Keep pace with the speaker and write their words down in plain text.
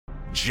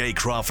Jay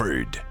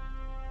Crawford,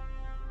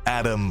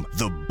 Adam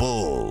the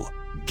Bull,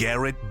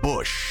 Garrett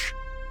Bush,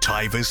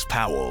 Tyvis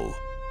Powell,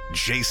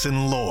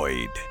 Jason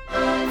Lloyd.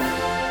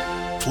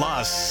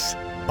 Plus,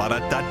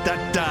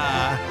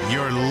 ba-da-da-da-da,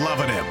 you're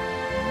loving him,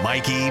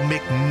 Mikey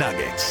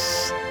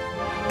McNuggets.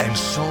 And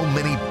so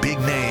many big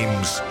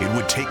names, it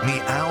would take me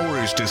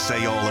hours to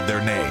say all of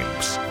their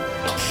names.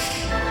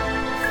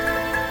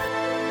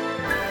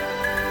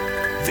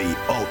 The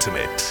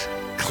ultimate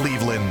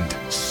Cleveland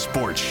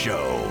sports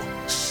show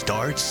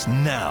starts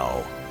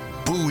now.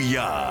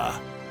 Booyah!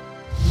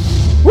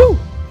 Woo!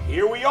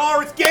 Here we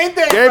are. It's game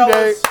day, Game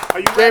fellas. day. Are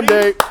you Game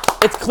ready? day.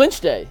 It's clinch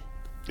day.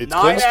 It's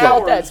 9 clinch hours. day. How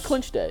about that? It's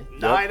clinch day.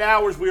 9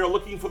 hours. We are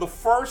looking for the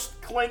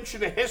first clinch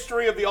in the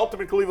history of the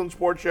Ultimate Cleveland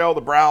Sports Show.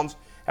 The Browns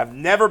have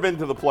never been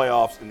to the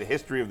playoffs in the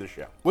history of the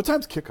show. What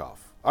time's kickoff?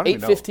 I don't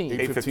even know. 8:15.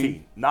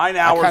 8:15. 9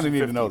 hours. I kind of and need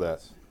to 15 know that.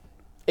 minutes.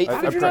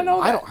 How did you not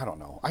know that? I don't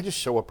know. I just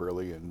show up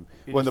early, and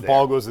You're when the just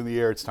ball there. goes in the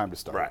air, it's time to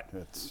start. Right.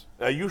 It's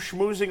Are you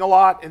schmoozing a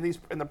lot in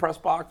the press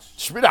box?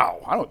 no,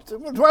 I don't.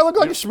 Do I look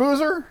like a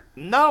schmoozer?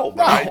 No,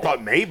 but No. I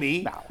thought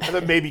maybe. No. I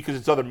thought maybe because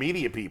it's other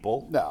media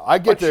people. No, I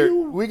get But there.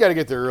 you- We got to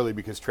get there early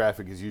because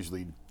traffic is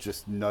usually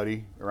just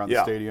nutty around Yeah.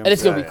 the stadium. And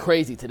it's going to Yeah, be yeah.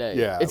 crazy today.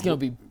 Yeah. It's going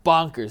to be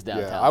bonkers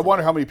downtown. Yeah, I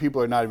wonder how many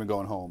people are not even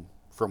going home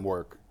from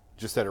work.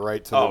 Just had it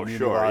right to the Oh, meeting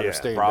sure, lot yeah, or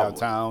staying probably.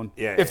 downtown.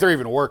 Yeah, if yeah. they're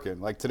even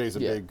working. Like today's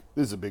Yeah.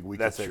 this is a big week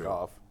That's to take true.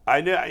 off. I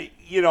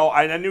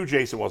knew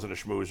Jason wasn't a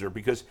schmoozer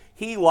because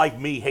he, like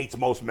me, hates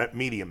most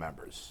media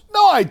members.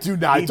 No, I do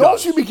not. He Don't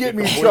does. you be getting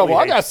me in He trouble.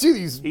 I completely got to hates- see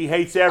these. He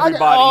hates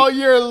everybody. Oh,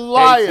 you're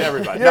lying. Hates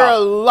everybody. You're No,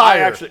 a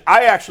liar.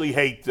 I actually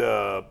hate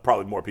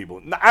probably more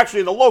people.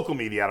 Actually, in the local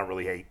media, I don't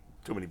really hate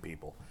too many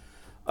people.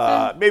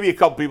 Maybe a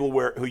couple people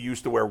who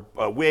used to wear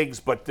wigs,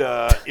 but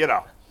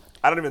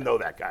I don't even know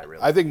that guy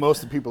really. I think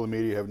most of the people in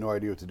media have no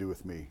idea what to do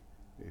with me.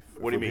 If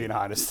What do you we're mean? Being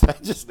honest, I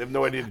just They have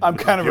no idea. I'm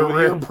kind of a what to do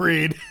rare with you.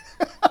 breed.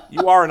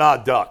 You are an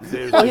odd duck.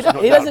 There's Well, no he doubt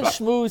doesn't about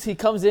it. schmooze. He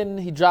comes in,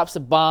 he drops a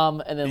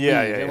bomb, and then Yeah,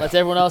 leaves, yeah, and yeah. lets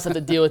everyone else have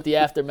to deal with the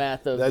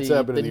aftermath of That's the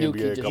happened in the nuke NBA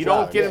he a just couple You dropped.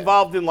 don't get Yeah.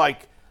 involved in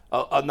like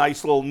a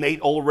nice little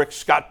Nate Ulrich,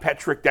 Scott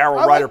Petrick, Darryl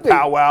I Ryder like Nate.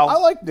 powwow. I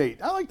like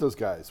Nate. I like those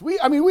guys. We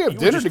have You were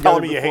dinner just together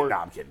telling me you before. hate. No,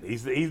 I'm kidding.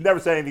 He's never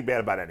said anything bad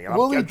about any. I'm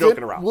We'll eat joking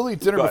din- around. We'll eat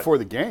dinner Go ahead. before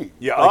the game.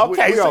 Yeah, Like,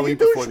 okay, so all you eat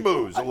do before the-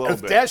 schmooze a little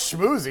bit. That's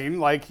schmoozing.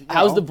 Like, you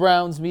How's know, the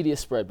Browns media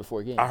spread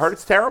before games? I heard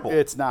it's terrible.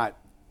 It's not.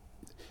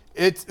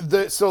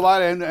 So a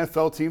lot of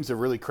NFL teams have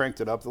really cranked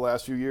it up the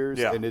last few years,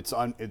 Yeah. and it's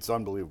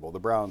unbelievable. The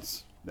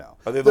Browns, no.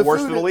 Are they the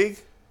worst food in the league?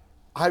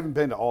 I haven't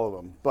been to all of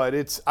them, but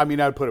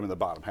I'd put them in the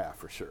bottom half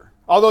for sure.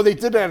 Although they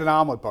did add an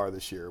omelet bar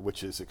this year,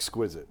 which is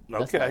exquisite.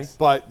 Okay. nice.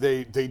 But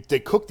they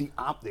cook the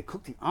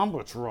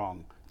omelets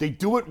wrong. They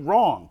do it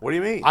wrong. What do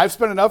you mean? I've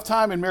spent enough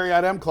time in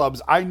Marriott M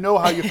clubs. I know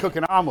how you cook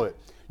an omelet.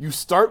 You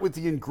start with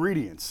the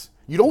ingredients.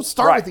 You don't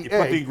start Right, with the you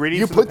egg. put the ingredients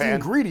You in the put the pan.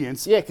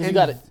 ingredients. Yeah, because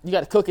and- you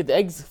got to cook it. The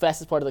egg's the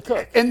fastest part of the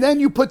cook. And then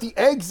you put the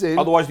eggs in.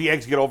 Otherwise, the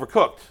eggs get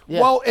overcooked.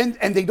 Yeah. Well, and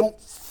they don't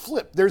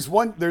flip. There's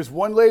one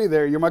lady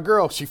there. You're my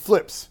girl. She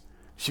flips.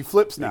 She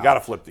flips now.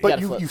 gotta flip these. But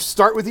gotta you, flip. you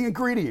start with the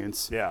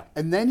ingredients. Yeah.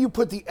 And then you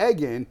put the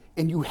egg in,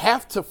 and you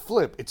have to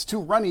flip. It's too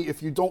runny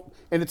if you don't.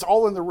 And it's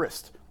all in the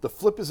wrist. The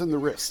flip is in the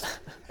wrist.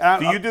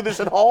 And Do you do this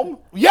at home?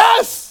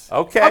 Yes.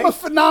 Okay. I'm a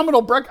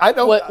phenomenal breakfast. I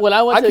don't. When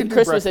I went can to do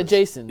Christmas at breakfast.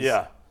 Jason's,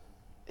 Yeah.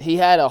 he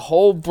had a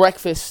whole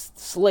breakfast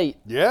slate.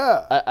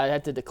 Yeah. I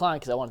had to decline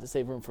because I wanted to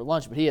save room for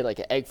lunch, but he had like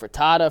an egg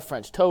frittata,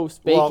 French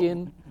toast, Well,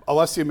 bacon.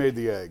 Alessia made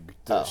the egg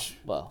dish,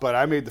 well. but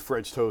I made the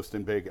French toast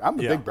and bacon. I'm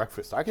a Yeah. big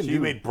breakfast. I can So do. you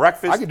made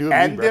breakfast I can do a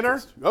and mean dinner?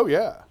 breakfast. Oh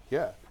yeah,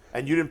 yeah.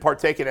 And you didn't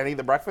partake in any of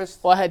the breakfast?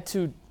 Well, I had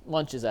 2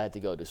 lunches I had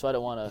to go to, so I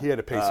didn't want He to. had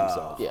to pace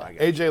himself. Yeah. I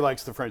got AJ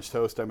likes the French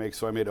toast I make,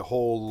 so I made a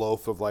whole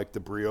loaf of like the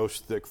brioche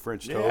thick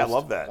French Yeah, toast. I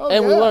love that. Oh,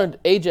 And we yeah. learned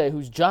AJ,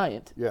 who's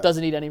giant, Yeah.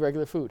 doesn't eat any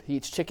regular food. He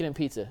eats chicken and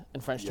pizza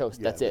and French toast.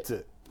 Yeah, That's it. That's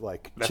it.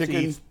 Like That's chicken,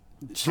 easy.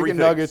 Three chicken things.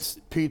 nuggets,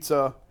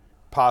 pizza,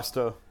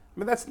 pasta, I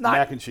mean, that's not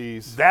mac and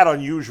cheese. that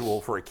unusual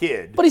for a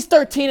kid. But he's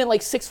 13 and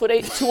like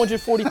 6'8",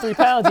 243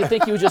 pounds. You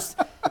think he was just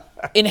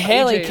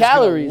inhaling AJ is gonna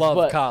calories? love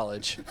but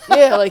college.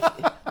 yeah, like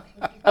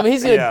I mean,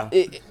 he's gonna.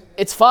 Yeah.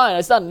 It's fine.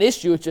 It's not an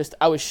issue. It's just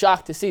I was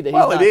shocked to see that he's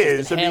Well, not it just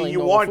is. I mean, inhaling you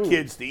normal want food.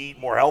 kids to eat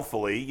more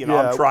healthily. You know,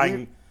 Yeah, I'm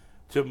trying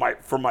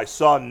for my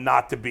son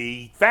not to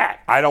be fat.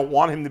 I don't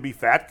want him to be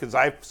fat because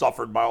I've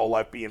suffered my whole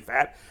life being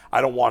fat.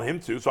 I don't want him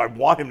to, so I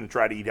want him to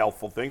try to eat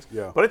healthful things.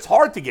 Yeah. But it's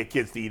hard to get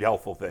kids to eat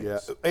healthful things. Yeah,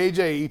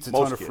 AJ eats a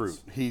Most ton of kids.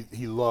 fruit.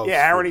 He loves.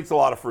 Yeah, Aaron fruit. eats a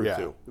lot of fruit Yeah.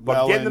 too. But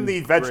Melon, getting them to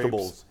eat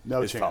vegetables grapes,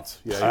 no is chance.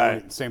 tough. Yeah, All he right.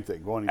 won't eat- same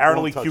thing. Won't eat- Aaron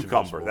will won't eat touch a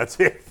cucumber. vegetable. That's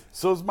it.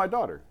 So is my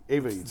daughter.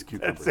 Ava eats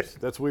cucumbers. it.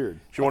 That's weird.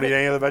 She won't eat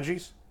any of the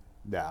veggies?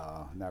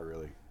 No, not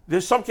really.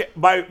 There's some kid.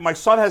 My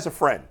son has a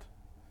friend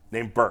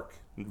named Burke.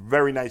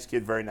 Very nice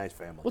kid, very nice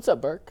family. What's up,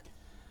 Burke?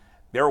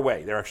 They're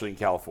away. They're actually in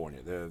California.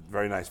 They're a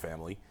very nice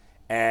family.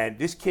 And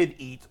this kid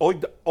eats,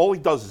 all he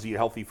does is eat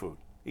healthy food.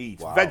 He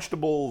eats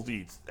vegetables. He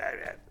eats.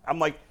 I'm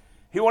like,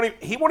 he won't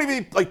even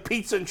eat like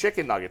pizza and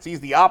chicken nuggets. He's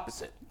the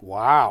opposite.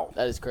 Wow.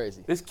 That is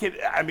crazy. This kid,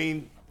 I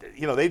mean,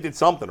 they did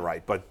something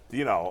right, but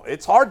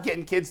it's hard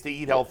getting kids to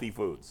eat healthy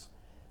foods.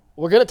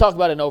 We're going to talk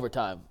about it in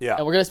overtime. Yeah.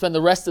 And we're going to spend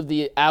the rest of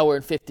the hour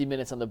and 50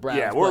 minutes on the Browns.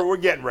 Yeah, we're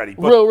getting ready.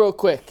 But real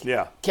quick.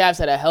 Yeah. Cavs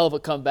had a hell of a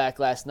comeback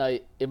last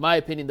night. In my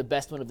opinion, the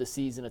best one of the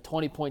season. A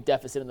 20-point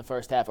deficit in the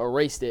first half.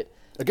 Erased it.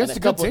 Against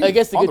And a good team.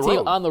 Against a On good the team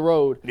road. on the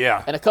road.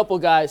 Yeah. And a couple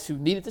guys who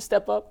needed to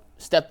step up,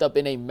 stepped up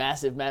in a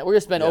massive match. We're going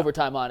to spend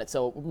overtime on it,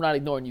 so I'm not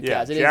ignoring you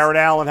guys. It is Jared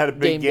Allen had a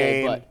big game.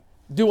 Day, but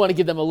do want to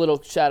give them a little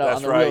shout-out That's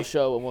on the right. real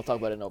show, and we'll talk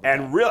about it in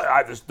overtime. And really,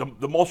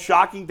 the most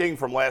shocking thing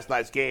from last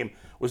night's game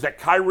was that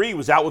Kyrie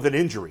was out with an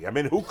injury. I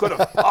mean, who could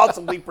have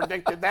possibly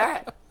predicted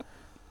that?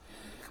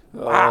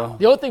 Wow.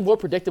 The only thing more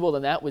predictable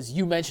than that was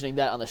you mentioning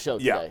that on the show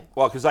Yeah, today.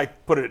 well, because I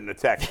put it in the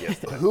text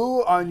yesterday.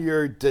 Who on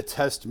your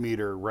detest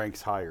meter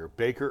ranks higher,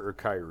 Baker or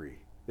Kyrie?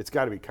 It's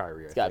got to be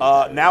Kyrie. I think.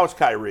 Now it's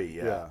Kyrie,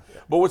 yeah. Yeah.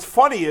 But what's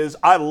funny is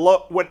I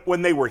love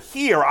when they were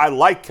here, I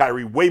liked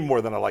Kyrie way more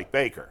than I like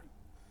Baker.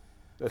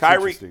 That's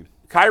Kyrie interesting.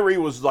 Kyrie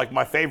was like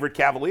my favorite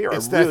Cavalier.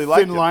 It's I really that liked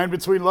thin him. line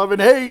between love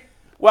and hate.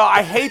 Well,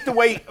 I hate the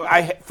way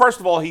first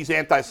of all, he's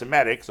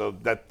anti-Semitic, so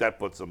that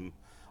puts him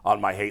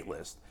on my hate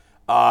list.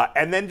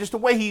 And then just the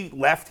way he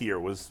left here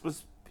was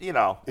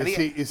and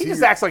he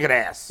just acts like an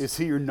ass. Is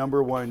he your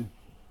number one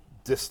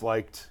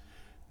disliked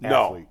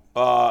No,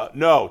 athlete?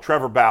 no,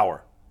 Trevor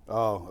Bauer,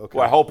 Oh, okay.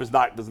 who I hope does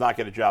not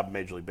get a job in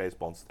Major League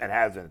Baseball and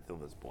hasn't until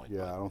this point.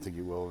 Yeah, I don't think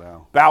he will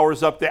now.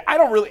 Bauer's up there. I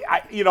don't really,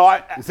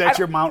 Is that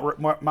your Mount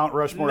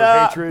Rushmore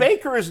nah, of hatred?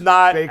 Baker is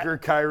not. Baker,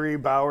 Kyrie,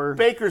 Bauer.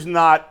 Baker's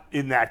not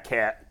in that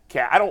cat.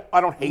 I don't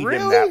hate him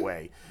Really? that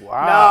way.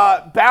 Wow.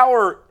 Nah,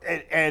 Bauer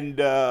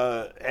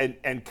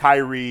and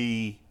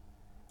Kyrie,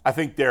 I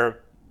think they're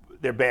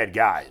bad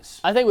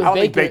guys. I think with don't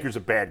think Baker- Baker's a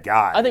bad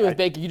guy. I think with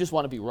Baker, you just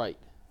want to be right.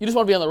 You just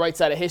want to be on the right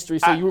side of history,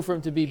 so you root for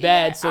him to be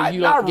bad, so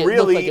you don't not get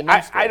really. look like a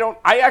numbskull.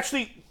 I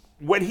actually,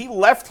 when he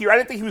left here, I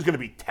didn't think he was going to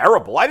be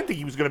terrible. I didn't think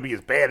he was going to be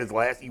as bad as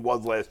he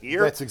was last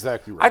year. That's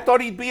exactly right. I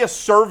thought he'd be a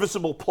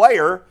serviceable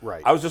player.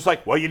 Right. I was just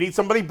like, well, you need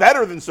somebody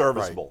better than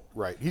serviceable.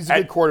 Right. He's a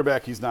good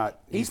quarterback. He's not.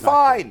 He's not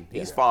fine. good.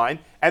 He's fine.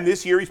 And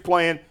this year he's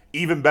playing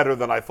even better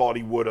than I thought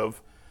he would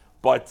have.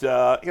 But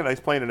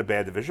he's playing in a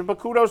bad division. But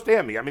kudos to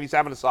him. I mean, he's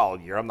having a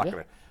solid year. I'm not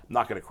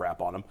gonna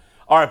crap on him.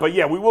 All right, but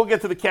yeah, we will get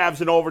to the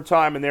Cavs in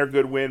overtime and their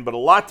good win. But a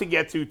lot to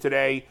get to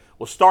today.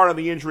 We'll start on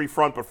the injury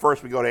front, but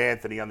first we go to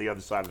Anthony on the other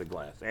side of the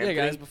glass. Anthony?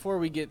 Yeah, guys, before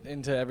we get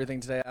into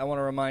everything today, I want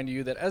to remind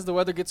you that as the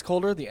weather gets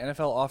colder, the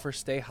NFL offers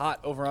stay hot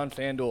over on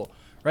FanDuel.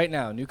 Right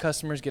now, new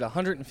customers get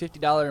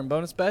 $150 in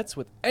bonus bets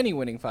with any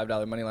winning $5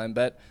 moneyline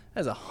bet.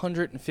 That's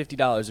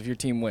 $150 if your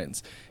team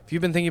wins. If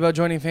you've been thinking about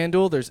joining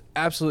FanDuel, there's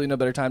absolutely no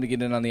better time to get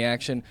in on the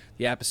action.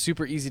 The app is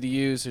super easy to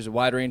use. There's a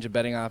wide range of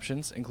betting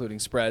options, including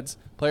spreads,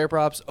 player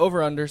props,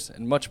 over-unders,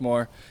 and much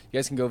more. You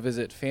guys can go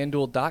visit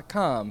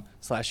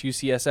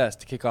FanDuel.com/UCSS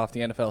to kick off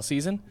the NFL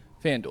season.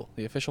 FanDuel,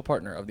 the official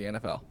partner of the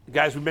NFL.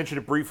 Guys, we mentioned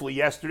it briefly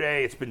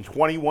yesterday. It's been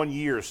 21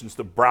 years since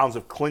the Browns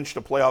have clinched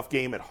a playoff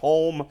game at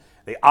home.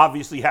 They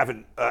obviously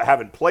haven't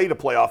played a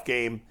playoff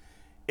game,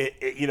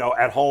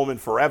 at home in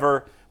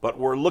forever. But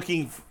we're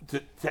looking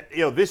to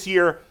this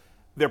year.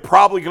 They're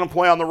probably going to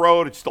play on the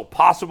road. It's still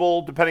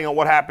possible, depending on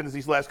what happens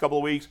these last couple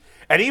of weeks.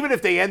 And even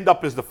if they end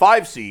up as the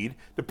 5 seed,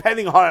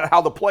 depending on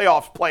how the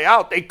playoffs play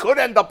out, they could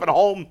end up at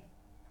home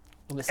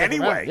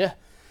anyway. Yeah.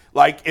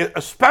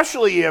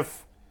 Especially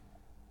if,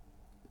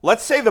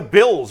 let's say the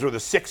Bills are the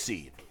 6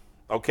 seed,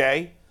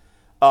 okay?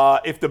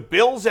 If the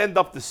Bills end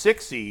up the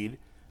 6 seed,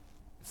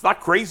 it's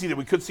not crazy that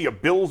we could see a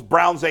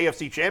Bills-Browns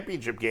AFC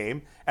championship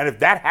game. And if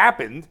that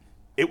happened,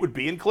 it would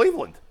be in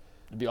Cleveland.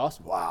 It'd be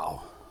awesome.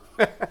 Wow.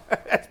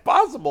 That's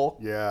possible.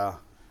 Yeah.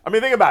 I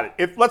mean, think about it.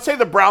 If let's say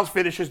the Browns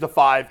finishes the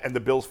 5 and the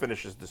Bills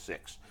finishes the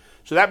 6,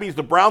 so that means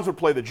the Browns would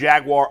play the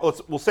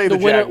Jaguars. We'll say the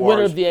Jaguars,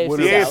 winner of the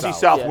AFC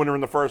South yeah. winner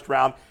in the first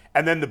round,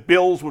 and then the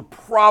Bills would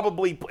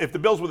probably, if the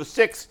Bills were the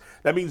 6,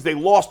 that means they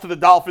lost to the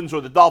Dolphins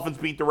or the Dolphins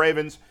beat the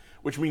Ravens,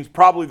 which means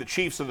probably the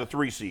Chiefs are the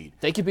 3 seed.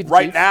 They could beat the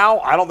right Chiefs. now.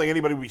 I don't think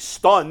anybody would be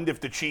stunned if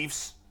the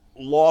Chiefs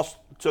lost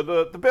to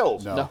the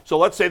Bills. No. So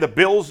let's say the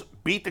Bills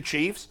beat the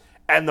Chiefs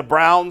and the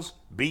Browns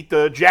beat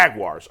the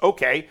Jaguars.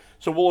 Okay,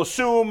 so we'll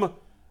assume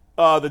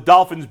the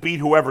Dolphins beat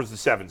whoever's the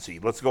 7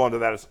 seed. Let's go into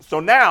that. So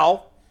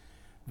now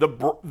the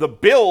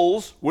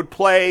Bills would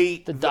play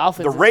The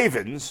Dolphins. the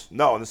Ravens.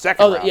 No, in the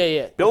second round.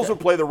 Yeah. Bills Okay.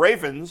 would play the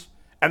Ravens,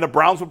 and the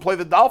Browns would play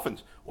the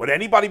Dolphins. Would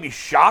anybody be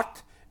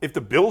shocked if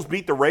the Bills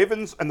beat the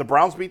Ravens and the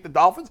Browns beat the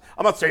Dolphins?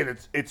 I'm not saying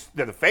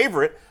they're the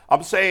favorite.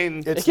 I'm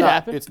saying It's can not.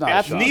 happen. It's not.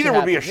 Absolutely. neither can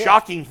would be a happen, yeah.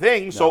 shocking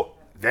thing. So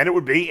then it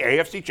would be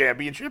AFC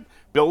Championship,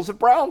 Bills and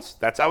Browns.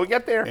 That's how we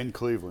get there. In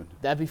Cleveland.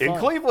 That'd be fun. In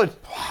Cleveland.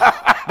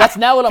 That's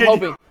now what I'm Can you-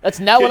 hoping. That's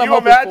now what can I'm you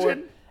hoping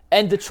imagine? for.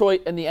 And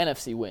Detroit and the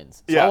NFC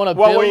wins. So Yeah. I want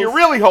Well, Bills. what you're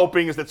really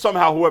hoping is that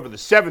somehow whoever the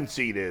 7th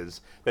seed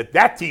is,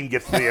 that team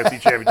gets to the AFC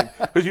Championship.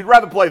 Because you'd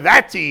rather play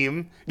that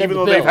team, Than even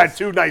the though they've Bills. had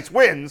 2 nice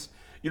wins.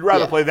 You'd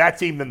rather Yeah. play that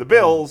team than the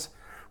Bills.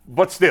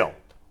 But still,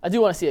 I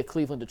do want to see a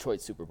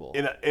Cleveland-Detroit Super Bowl.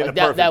 In a that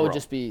perfect would world.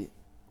 just be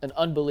an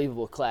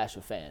unbelievable clash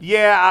of fans.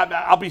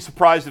 yeah, I'll be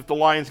surprised if the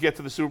Lions get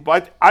to the Super Bowl.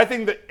 I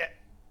think that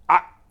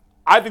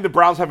I think the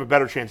Browns have a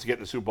better chance to get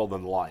in the Super Bowl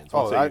than the Lions.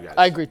 What say you guys?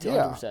 I agree too,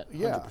 Yeah, 100%.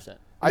 yeah. 100%.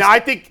 Now, I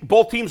think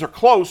both teams are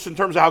close in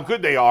terms of how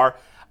good they are.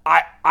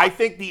 I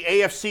think the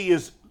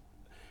AFC's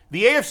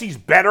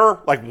better,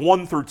 like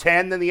 1 through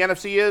 10, than the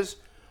NFC is.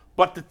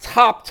 But the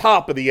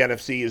top of the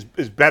NFC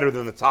is better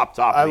than the top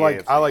of the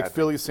AFC. I like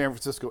Philly, San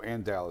Francisco,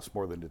 and Dallas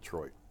more than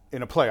Detroit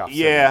in a playoff.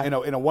 Yeah.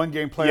 Setting. In a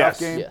one-game playoff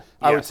game, Yeah.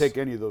 I would take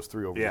any of those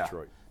three over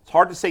Detroit. It's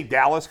hard to say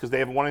Dallas because they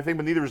haven't won anything,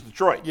 but neither is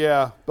Detroit.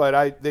 Yeah,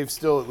 but they've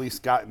still at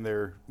least gotten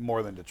there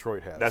more than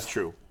Detroit has. That's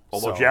true.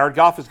 Although So- Jared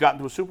Goff has gotten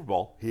to a Super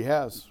Bowl. He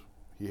has.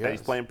 And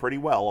he's playing pretty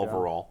well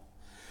overall.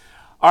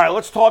 All right,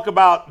 let's talk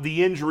about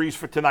the injuries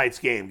for tonight's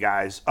game,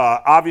 guys.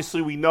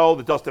 Obviously, we know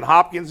that Dustin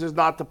Hopkins is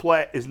not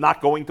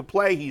going to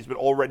play. He's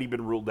already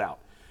been ruled out.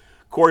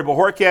 Corey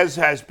Bojorquez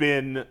has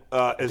been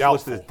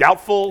listed as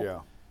doubtful. Yeah.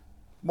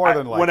 More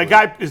than likely. When a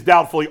guy is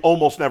doubtful, he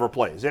almost never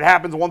plays. It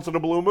happens once in a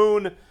blue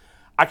moon.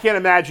 I can't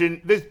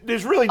imagine.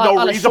 There's really no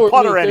reason. He's a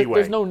punter anyway.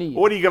 There's no need.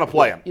 What are you going to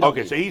play him?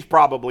 Okay, need. so he's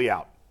probably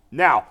out.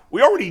 Now,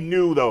 we already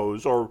knew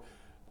those, or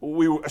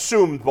we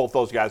assumed both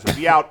those guys would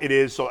be out. It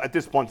is, so at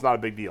this point, it's not a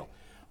big deal.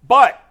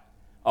 But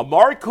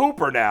Amari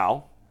Cooper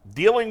now,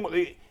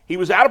 he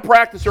was out of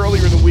practice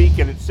earlier in the week,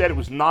 and it said it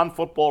was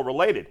non-football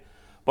related.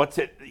 But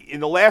in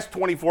the last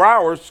 24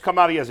 hours, it's come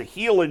out he has a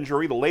heel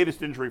injury, the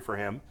latest injury for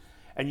him.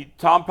 And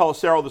Tom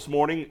Pelissero this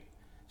morning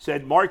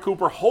said Amari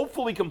Cooper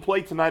hopefully can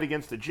play tonight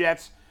against the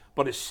Jets,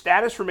 but his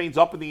status remains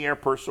up in the air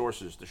per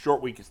sources. The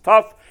short week is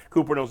tough.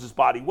 Cooper knows his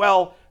body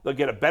well. They'll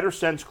get a better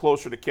sense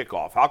closer to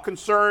kickoff. How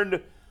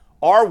concerned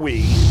are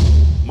we,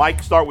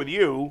 Mike, start with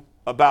you,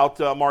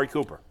 about Amari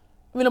Cooper?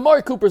 I mean,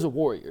 Amari Cooper's a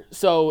warrior.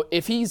 So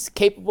if he's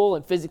capable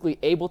and physically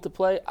able to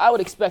play, I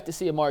would expect to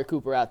see Amari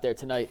Cooper out there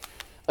tonight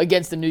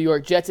against the New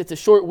York Jets. It's a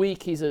short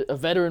week. He's a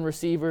veteran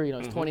receiver.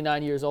 He's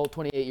 29 years old,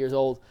 28 years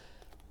old.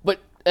 But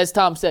as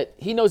Tom said,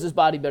 he knows his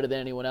body better than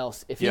anyone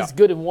else. If he's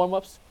good in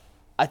warm-ups,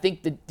 I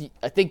think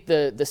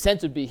the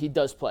sense would be he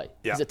does play.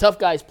 Yeah. He's a tough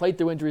guy. He's played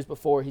through injuries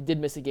before. He did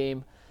miss a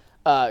game.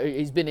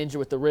 He's been injured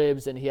with the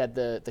ribs, and he had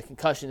the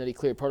concussion that he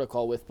cleared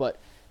protocol with. But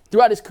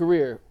throughout his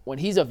career, when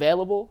he's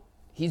available,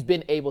 he's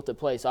been able to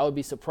play. So I would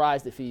be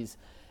surprised if he's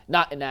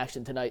not in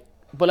action tonight.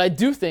 But I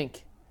do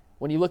think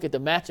when you look at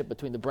the matchup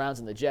between the Browns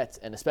and the Jets,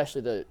 and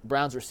especially the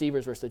Browns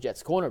receivers versus the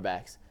Jets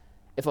cornerbacks,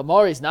 if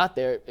Amari's not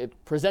there, it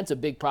presents a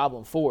big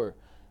problem for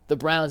the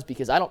Browns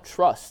because I don't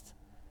trust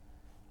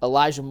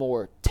Elijah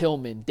Moore,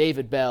 Tillman,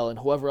 David Bell, and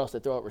whoever else they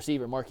throw at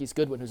receiver, Marquise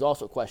Goodwin, who's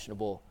also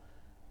questionable,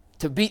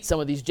 to beat some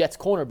of these Jets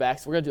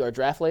cornerbacks. We're going to do our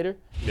draft later.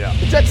 Yeah.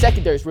 The Jets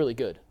secondary is really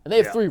good, and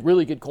they have three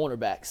really good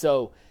cornerbacks.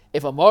 So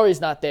if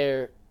Amari's not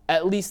there,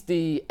 at least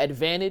the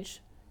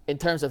advantage in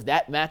terms of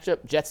that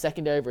matchup, Jets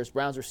secondary versus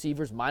Browns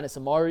receivers minus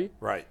Amari,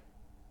 right,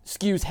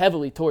 skews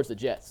heavily towards the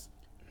Jets.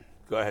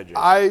 Go ahead, Jay.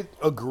 I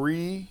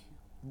agree.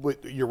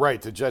 You're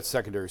right. The Jets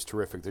secondary is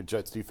terrific. The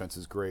Jets defense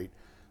is great.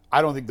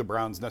 I don't think the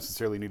Browns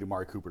necessarily need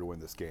Amari Cooper to win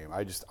this game.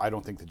 I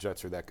don't think the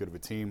Jets are that good of a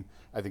team.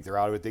 I think they're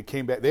out of it. They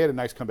came back. They had a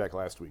nice comeback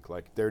last week.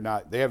 Like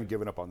they haven't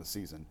given up on the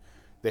season.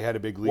 They had a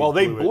big lead. Well,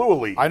 they blew a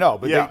lead. I know,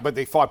 but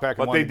they fought back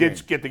and won the game. But they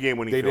did get the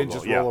game-winning They field didn't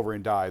goal. just roll over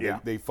and die. Yeah.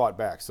 They fought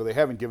back. So they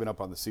haven't given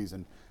up on the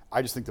season.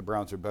 I just think the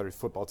Browns are a better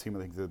football team. I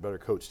think they're a better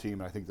coach team,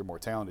 and I think they're a more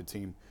talented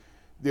team.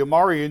 The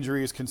Amari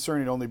injury is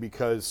concerning only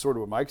because, sort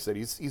of what Mike said,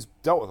 he's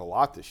dealt with a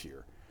lot this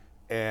year.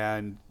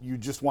 And you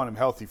just want him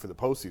healthy for the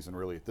postseason,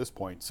 really, at this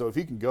point. So if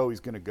he can go,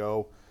 he's going to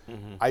go.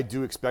 Mm-hmm. I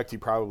do expect he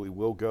probably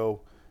will go.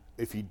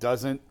 If he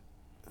doesn't,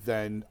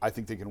 then I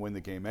think they can win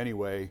the game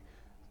anyway.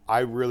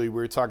 We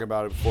were talking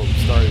about it before we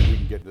started. We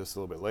can get to this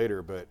a little bit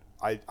later, but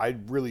I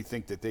really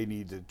think that they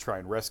need to try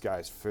and rest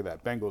guys for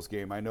that Bengals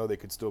game. I know they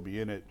could still be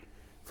in it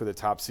for the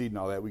top seed and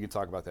all that. We can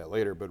talk about that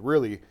later. But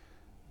really,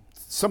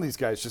 some of these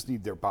guys just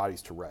need their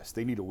bodies to rest.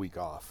 They need a week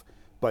off.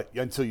 But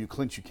until you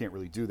clinch, you can't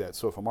really do that.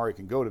 So if Amari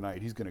can go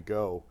tonight, he's going to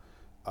go.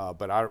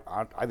 But I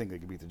think they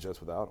can beat the Jets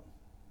without him.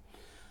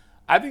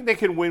 I think they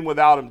can win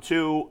without him,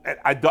 too.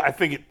 I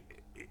think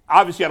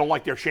obviously I don't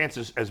like their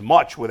chances as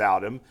much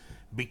without him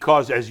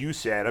because, as you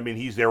said, I mean,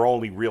 he's their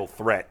only real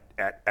threat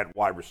at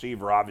wide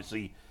receiver.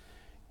 Obviously,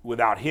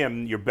 without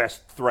him, your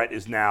best threat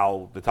is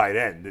now the tight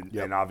end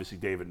and obviously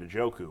David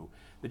Njoku.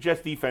 The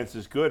Jets' defense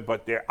is good,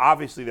 but their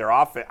offense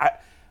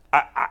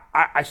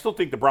I still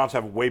think the Browns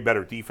have a way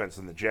better defense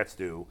than the Jets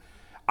do.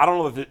 I don't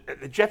know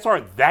if the Jets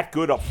aren't that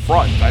good up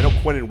front. I know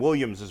Quinnen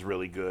Williams is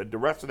really good. The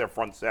rest of their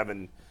front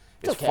seven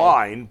is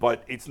fine,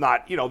 but it's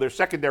not, their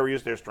secondary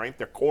is their strength.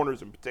 Their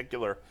corners in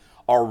particular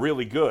are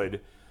really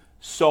good.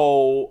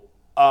 So,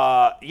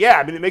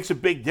 it makes a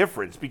big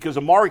difference because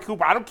Amari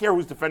Cooper, I don't care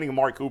who's defending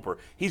Amari Cooper.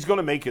 He's going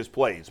to make his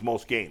plays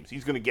most games.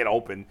 He's going to get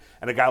open,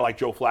 and a guy like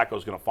Joe Flacco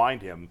is going to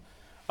find him.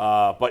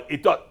 But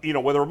it does,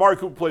 whether Amari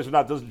Cooper plays or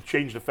not doesn't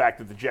change the fact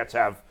that the Jets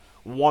have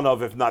one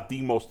of, if not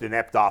the most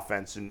inept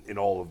offense in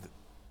all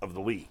of the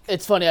league.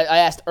 It's funny. I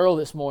asked Earl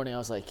this morning. I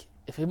was like,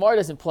 if Amari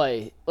doesn't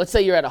play, let's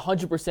say you're at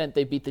 100%,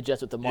 they beat the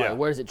Jets with Amari. Yeah.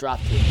 Where does it drop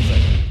to? He's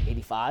like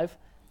 85.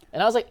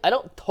 And I was like, I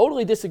don't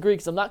totally disagree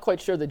because I'm not quite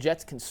sure the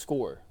Jets can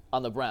score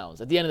on the Browns.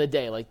 At the end of the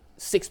day, like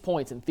 6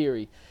 points in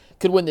theory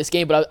could win this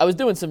game. But I was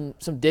doing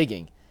some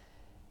digging.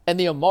 And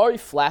the Amari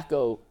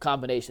Flacco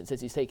combination, since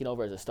he's taken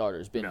over as a starter,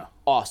 has been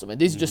awesome. And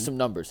these are just some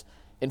numbers.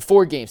 In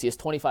 4 games, he has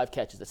 25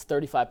 catches. That's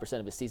 35%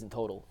 of his season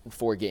total in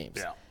 4 games.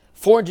 Yeah.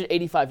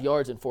 485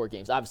 yards in 4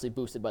 games, obviously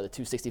boosted by the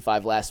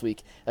 265 last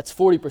week. That's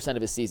 40%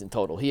 of his season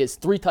total. He has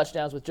 3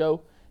 touchdowns with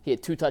Joe. He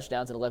had 2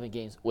 touchdowns in 11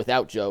 games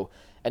without Joe.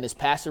 And his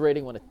passer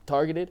rating when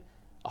targeted,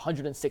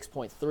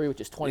 106.3, which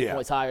is 20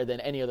 points higher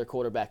than any other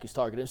quarterback who's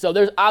targeted him. So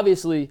there's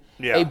obviously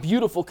a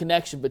beautiful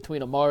connection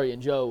between Amari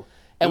and Joe.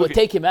 And would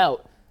take him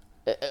out.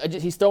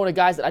 He's throwing at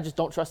guys that I just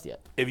don't trust yet.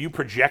 If you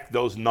project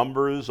those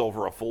numbers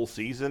over a full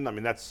season, I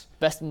mean, that's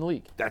best in the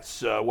league. That's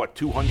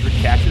 200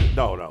 catches?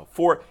 No.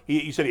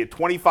 You said he had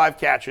 25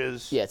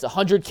 catches. Yeah, it's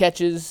 100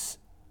 catches,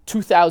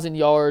 2,000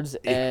 yards,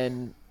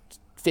 and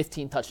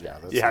 15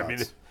 touchdowns. I mean,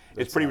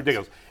 it's pretty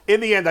ridiculous.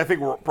 In the end, I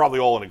think we're probably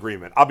all in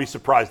agreement. I'll be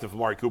surprised if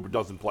Amari Cooper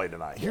doesn't play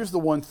tonight. Here's the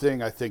one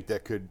thing I think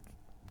that could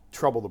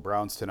trouble the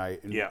Browns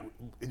tonight. And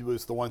it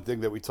was the one thing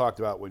that we talked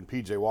about when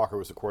P.J. Walker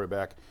was the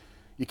quarterback.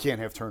 You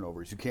can't have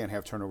turnovers. You can't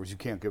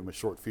give him a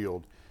short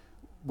field.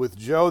 With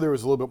Joe, there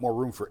was a little bit more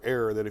room for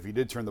error that if he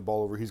did turn the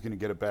ball over, he's going to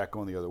get it back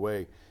going the other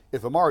way.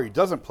 If Amari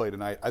doesn't play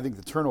tonight, I think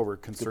the turnover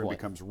concern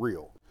becomes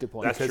real. Good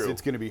point. That's because true.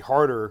 It's going to be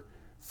harder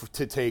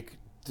to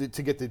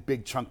get the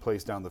big chunk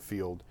plays down the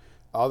field.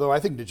 Although I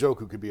think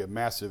Njoku could be a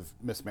massive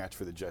mismatch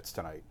for the Jets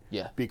tonight.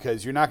 Yeah.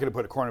 Because you're not going to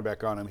put a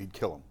cornerback on him, he'd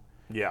kill him.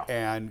 Yeah.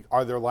 And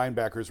are their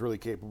linebackers really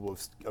capable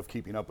of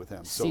keeping up with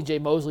him? C.J.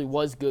 Mosley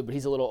was good, but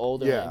he's a little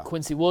older. Yeah. And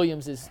Quincy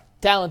Williams is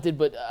talented,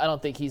 but I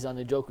don't think he's on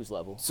Njoku's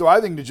level. So I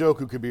think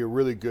Njoku could be a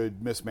really good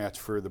mismatch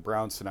for the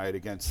Browns tonight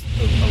against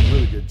a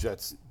really good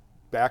Jets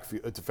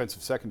backfield, a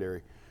defensive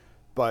secondary.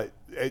 But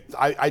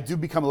I do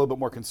become a little bit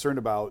more concerned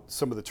about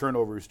some of the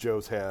turnovers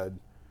Joe's had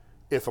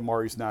if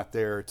Amari's not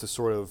there to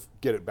sort of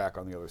get it back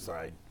on the other side.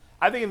 Right.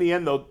 I think in the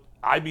end, though,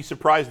 I'd be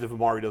surprised if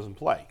Amari doesn't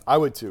play. I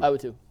would too.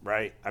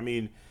 Right? I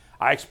mean,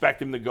 I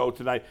expect him to go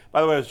tonight.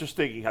 By the way, I was just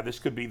thinking how this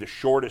could be the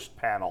shortest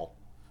panel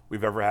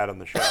we've ever had on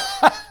the show.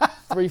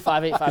 3,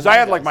 5, 8, 5. Because I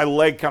had like my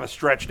leg kind of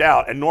stretched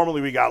out, and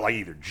normally we got like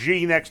either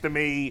G next to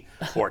me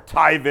or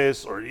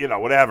Tyvis or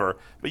whatever.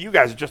 But you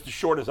guys are just as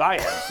short as I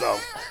am, so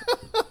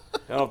I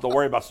don't have to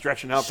worry about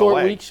stretching out the leg.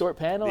 Short week, short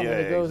panel. Yeah, and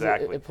then it goes,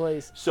 exactly. it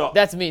plays. So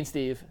that's mean,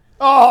 Steve.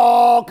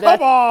 Oh,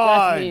 come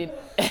on! That's mean.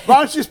 Why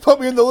don't you just put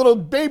me in the little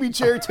baby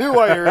chair too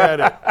while you're at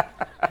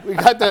it? We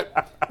got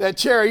that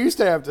chair I used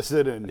to have to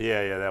sit in.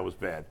 Yeah, that was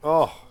bad.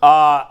 Oh.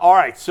 All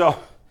right, so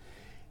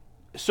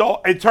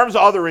in terms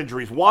of other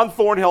injuries, Juan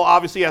Thornhill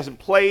obviously hasn't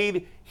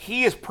played.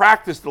 He has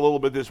practiced a little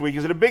bit this week.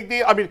 Is it a big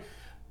deal? I mean,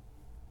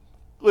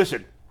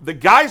 listen, the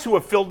guys who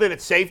have filled in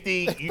at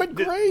safety,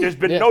 there's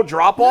been no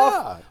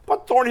drop-off. Yeah.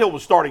 But Thornhill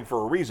was starting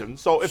for a reason.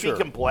 So if he Sure.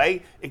 can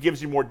play, it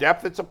gives you more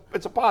depth. It's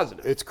a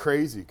positive. It's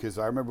crazy because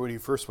I remember when he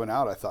first went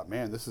out, I thought,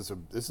 man, this is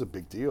a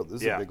big deal.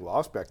 This is a big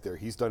loss back there.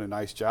 He's done a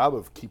nice job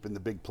of keeping the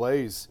big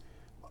plays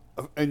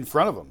in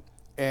front of him.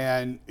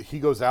 And he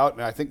goes out,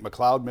 and I think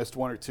McLeod missed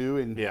 1 or 2,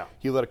 and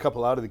he let a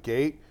couple out of the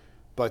gate.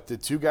 But the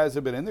 2 guys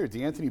have been in there,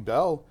 DeAnthony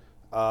Bell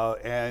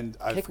and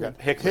I forgot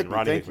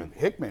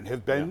Hickman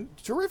have been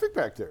terrific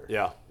back there.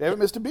 Yeah. They haven't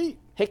missed a beat.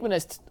 Hickman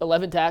has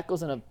 11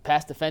 tackles and a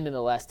pass defend in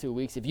the last 2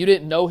 weeks. If you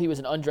didn't know he was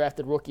an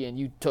undrafted rookie and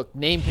you took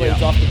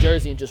nameplates off the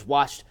jersey and just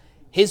watched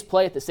his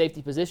play at the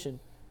safety position,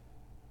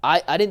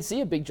 I didn't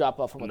see a big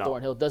drop-off from what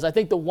Thornhill does. I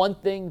think the one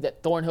thing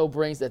that Thornhill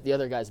brings that the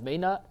other guys may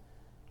not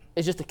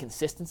is just the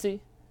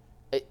consistency.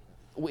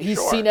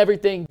 He's seen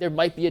everything. There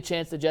might be a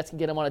chance the Jets can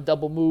get him on a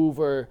double move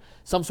or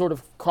some sort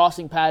of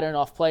crossing pattern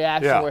off play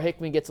action where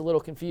Hickman gets a little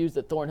confused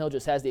that Thornhill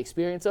just has the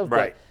experience of.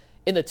 Right. But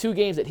in the 2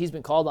 games that he's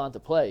been called on to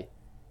play,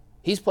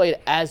 he's played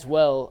as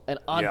well and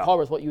on par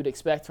with what you would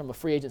expect from a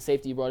free agent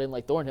safety you brought in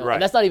like Thornhill. Right.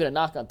 And that's not even a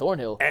knock on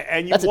Thornhill.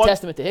 And that's a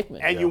testament to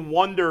Hickman. And you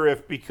wonder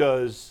if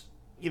because,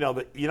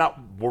 you're not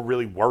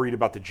really worried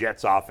about the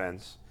Jets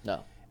offense.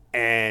 No.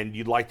 And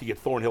you'd like to get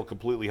Thornhill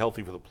completely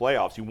healthy for the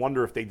playoffs. You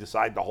wonder if they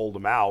decide to hold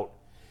him out.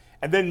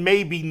 And then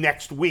maybe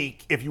next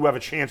week, if you have a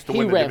chance to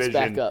win the division,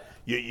 back up.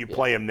 you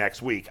play him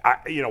next week.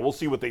 We'll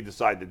see what they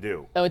decide to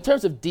do. Now, in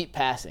terms of deep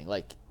passing,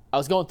 I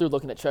was going through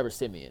looking at Trevor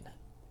Siemian,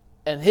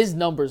 and his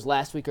numbers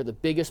last week are the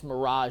biggest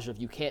mirage of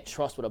you can't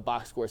trust what a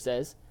box score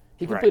says.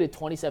 He completed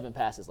 27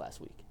 passes last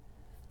week.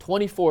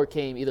 24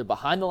 came either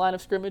behind the line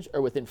of scrimmage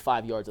or within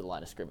 5 yards of the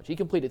line of scrimmage. He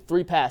completed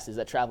 3 passes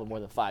that traveled more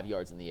than 5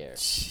 yards in the air.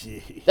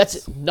 Jeez.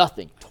 That's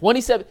nothing.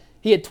 27.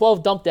 He had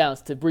 12 dump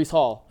downs to Breece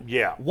Hall.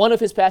 Yeah. One of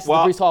his passes to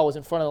Breece Hall was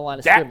in front of the line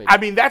of scrimmage. I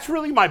mean, that's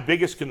really my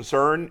biggest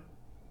concern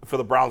for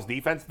the Browns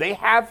defense. They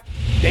have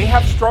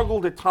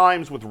struggled at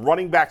times with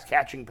running backs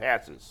catching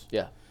passes.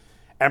 Yeah.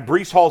 And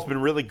Breece Hall's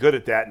been really good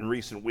at that in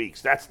recent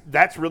weeks.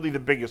 That's really the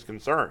biggest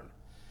concern.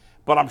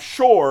 But I'm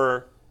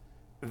sure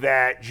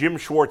that Jim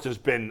Schwartz has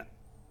been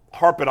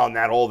harping on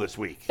that all this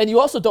week. And you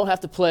also don't have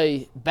to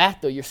play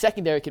back, though. Your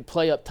secondary can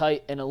play up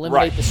tight and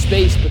eliminate the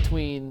space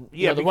between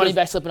the running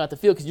back slipping out the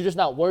field because you're just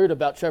not worried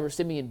about Trevor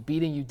Siemian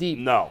beating you deep.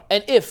 No.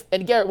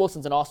 And Garrett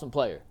Wilson's an awesome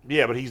player.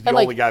 Yeah, but he's the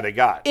only guy they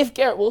got. If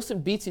Garrett Wilson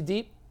beats you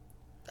deep,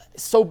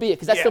 so be it,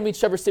 because that Yeah. still means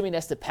Trevor Siemian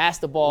has to pass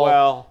the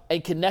ball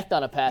and connect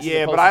on a pass. Yeah,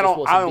 as but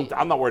opposed to just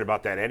I'm not worried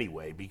about that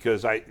anyway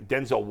because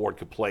Denzel Ward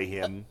could play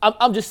him.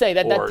 I'm just saying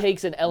that Or-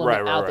 takes an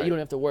element right, out that right. you don't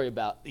have to worry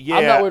about. Yeah.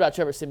 I'm not worried about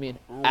Trevor Siemian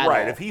at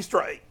Right. all.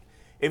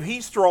 If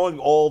he's throwing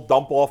all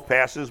dump off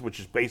passes, which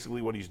is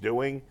basically what he's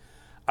doing,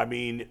 I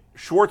mean,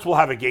 Schwartz will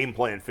have a game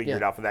plan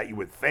figured out for that, you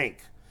would think.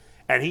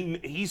 And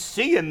he's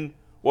seeing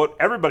what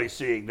everybody's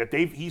seeing, that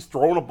he's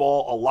thrown a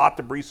ball a lot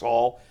to Breece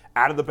Hall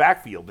out of the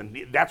backfield, and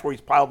that's where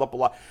he's piled up a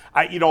lot.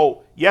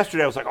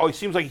 Yesterday I was like, he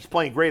seems like he's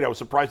playing great. I was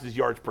surprised his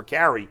yards per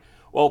carry.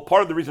 Well,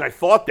 part of the reason I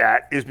thought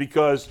that is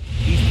because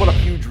he's put up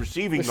huge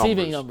receiving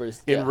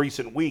numbers in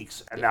recent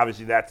weeks, and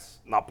obviously that's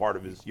not part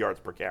of his yards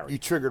per carry. You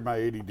triggered my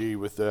ADD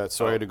with that,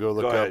 so I had to go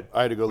look up.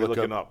 I had to go look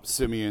up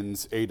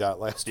Simeon's ADOT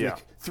last week.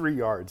 3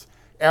 yards.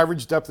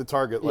 Average depth of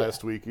target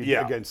last week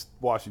against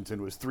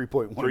Washington was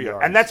 3.1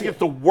 yards. And that's against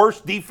the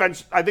worst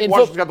defense. I think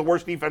Washington's got the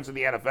worst defense in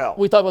the NFL.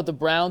 We talk about the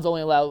Browns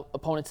only allow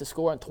opponents to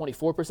score on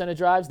 24% of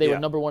drives. They were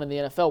number 1 in the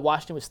NFL.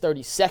 Washington was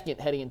 32nd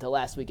heading into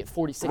last week at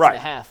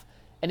 46.5%.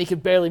 And he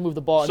could barely move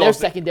the ball. And their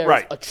secondary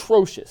is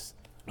atrocious.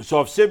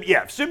 So if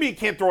Simeon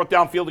can't throw it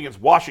downfield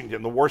against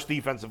Washington, the worst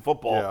defense in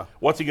football,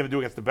 what's he going to do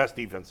against the best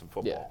defense in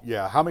football?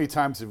 Yeah. How many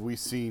times have we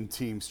seen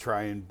teams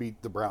try and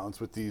beat the Browns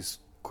with these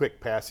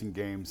quick passing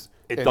games?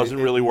 It doesn't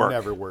really work. It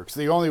never works.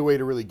 The only way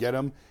to really get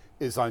them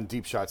is on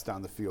deep shots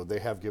down the field. They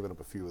have given up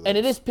a few of those. And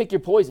it is pick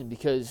your poison,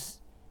 because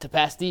to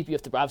pass deep, you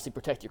have to obviously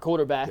protect your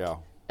quarterback. Yeah.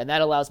 And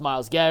that allows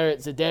Myles Garrett,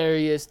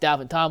 Za'Darius,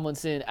 Dalvin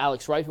Tomlinson,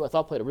 Alex Wright, who I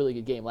thought played a really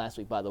good game last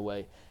week, by the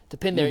way, to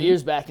pin their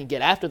ears back and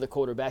get after the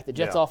quarterback. The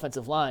Jets'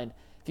 offensive line,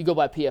 if you go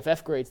by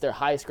PFF grades, their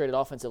highest graded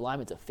offensive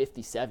lineman's a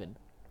 57.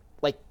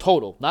 Like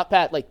total, not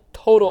Pat, like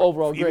total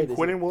overall grade. Even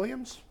Quinnen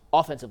Williams?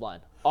 Offensive line.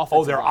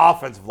 Their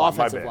offensive line.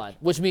 Offensive line,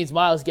 which means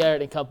Myles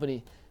Garrett and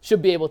company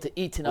should be able to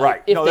eat tonight.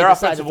 Right. If No, they their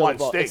decide offensive to throw line the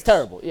ball. stinks. It's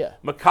terrible, yeah.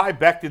 Mekhi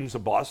Becton's a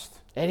bust.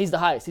 And he's the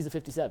highest. He's a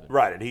 57.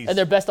 Right. And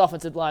their best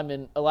offensive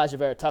lineman, Elijah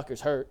Vera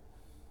Tucker's hurt.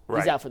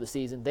 He's out for the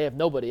season. They have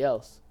nobody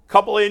else.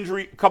 Couple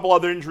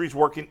other injuries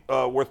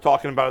worth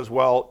talking about as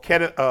well.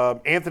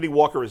 Anthony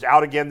Walker is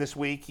out again this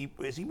week.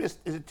 Is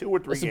it 2 or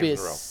 3 games in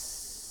a row?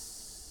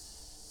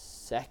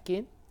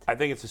 Second. I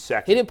think it's a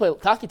second. He didn't play.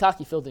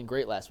 Taki filled in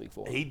great last week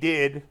for him. He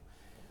did.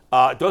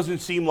 It doesn't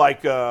seem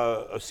like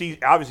obviously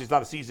it's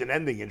not a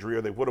season-ending injury,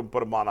 or they would have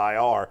put him on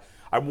IR.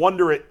 I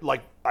wonder,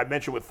 like I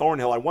mentioned with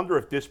Thornhill, I wonder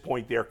if at this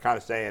point they're kind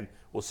of saying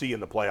we'll see you in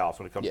the playoffs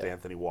when it comes to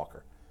Anthony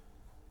Walker.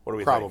 What do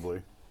we think?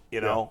 Probably.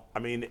 I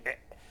mean,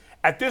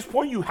 at this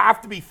point you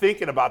have to be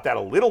thinking about that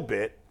a little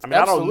bit. I mean,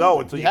 Absolutely. I don't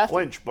know until you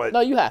clinch, but no,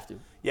 you have to.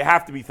 You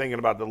have to be thinking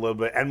about that a little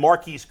bit. And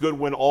Marquise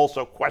Goodwin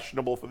also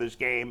questionable for this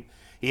game.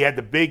 He had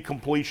the big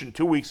completion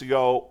 2 weeks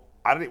ago.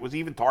 Was he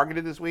even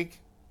targeted this week?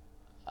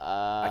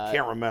 I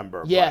can't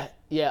remember. Yeah,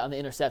 on the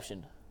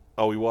interception.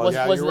 Oh, he was?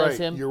 Yeah, Wasn't you're that right.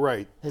 him? You're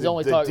right. His the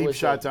only target deep was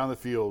shot down the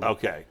field.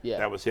 Okay, Yeah.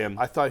 that was him.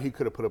 I thought he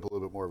could have put up a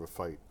little bit more of a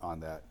fight on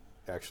that,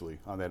 actually,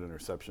 on that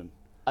interception.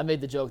 I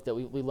made the joke that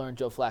we learned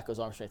Joe Flacco's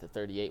arm strength at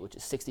 38, which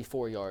is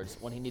 64 yards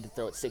when he needed to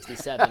throw at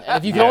 67. And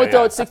if you can only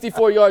throw at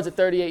 64 yards at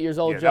 38 years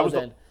old, Joe,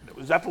 then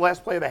was that the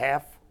last play of the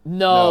half?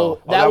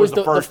 No, that was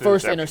the first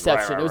Right,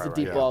 interception. It was the right,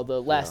 deep right. ball,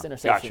 the last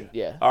interception. Gotcha.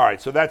 Yeah. All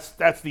right, so that's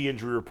the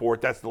injury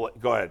report. Go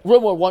ahead.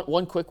 Real more,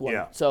 one quick one.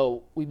 Yeah.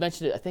 So we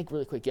mentioned it, I think,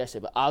 really quick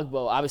yesterday, but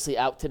Ogbo obviously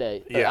out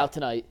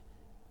tonight,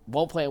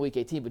 won't play in Week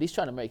 18, but he's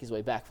trying to make his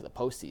way back for the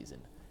postseason.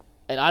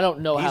 And I don't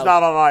know how. He's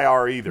not on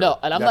IR either. No,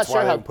 and I'm That's not sure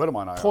why I how haven't put him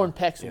on IR. torn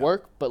pecs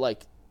work, but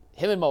like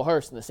him and Mo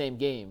Hurst in the same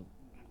game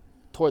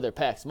tore their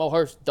pecs. Mo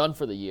Hurst done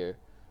for the year.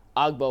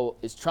 Ogbo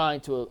is trying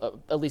to,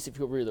 at least if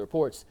you read the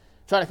reports,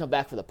 trying to come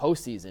back for the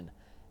postseason.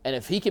 And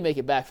if he can make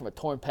it back from a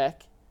torn pec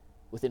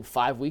within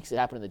 5 weeks, it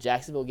happened in the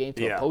Jacksonville game,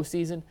 to a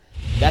postseason,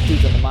 that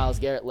dude's on the Myles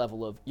Garrett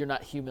level of you're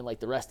not human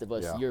like the rest of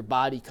us. Yeah. Your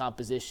body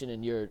composition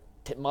and your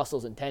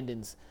muscles and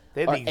tendons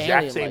They had are the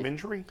exact same alien-like.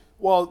 injury?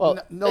 Well,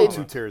 no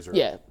two tears are.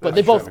 Yeah, but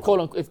they both, quote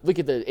unquote, if look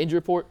at the injury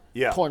report,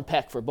 Yeah. torn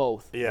pec for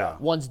both. Yeah.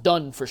 One's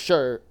done for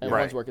sure, and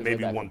Right. one's working his way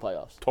Maybe back one in the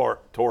playoffs.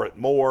 tore it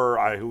more.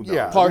 Who knows?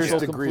 Yeah, Partial,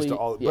 there's degrees to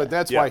complete, all. yeah. But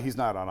that's Yeah. why he's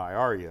not on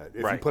IR yet. If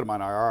you Right. put him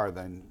on IR,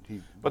 then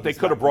he. But they he's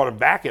could have not- brought him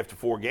back after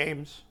 4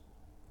 games.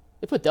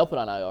 They put Delpit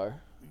on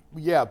IR.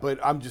 Yeah, but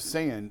I'm just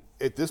saying,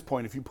 at this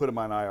point, if you put him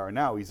on IR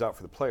now, he's out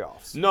for the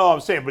playoffs. No, I'm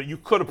saying, but you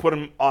could have put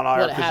him on IR When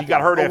it because he happened.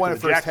 got hurt Oh, after when the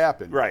it first Jackson-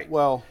 happened. Right.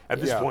 Well, at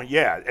this yeah. point,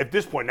 yeah. At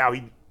this point now,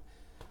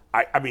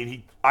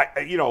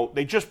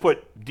 they just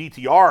put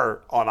DTR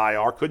on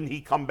IR. Couldn't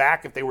he come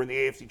back if they were in the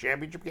AFC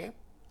Championship game?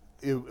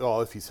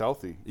 If he's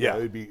healthy, Yeah.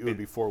 it would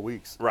be 4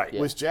 weeks. Right.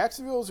 Was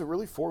Jacksonville? Is it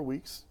really 4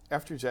 weeks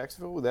after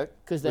Jacksonville? With that?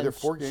 Because were then there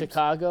 4 games?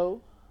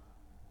 Chicago,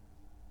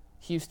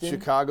 Houston.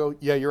 Chicago.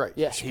 Yeah, you're right.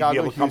 Yeah. He'd be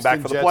Chicago, able to come Houston,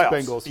 back for the Jets, playoffs.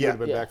 Bengals. He Yeah. would have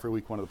been Yeah. back for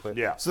week 1 of the playoffs.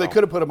 Yeah. So they So-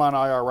 could have put him on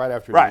IR right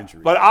after the Right,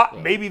 injury. but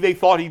maybe they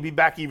thought he'd be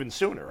back even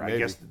sooner. I Maybe.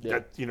 guess Yeah.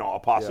 that's a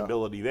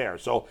possibility there.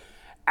 So,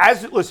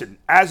 as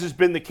has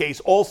been the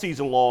case all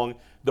season long,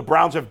 the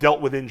Browns have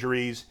dealt with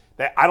injuries.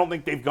 That I don't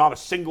think they've gone a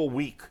single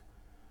week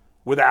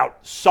without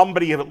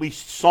somebody of at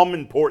least some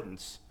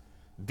importance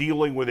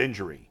dealing with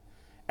injury,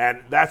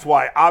 and that's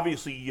why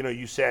obviously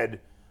you said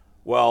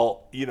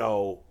Well,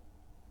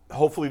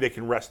 hopefully they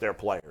can rest their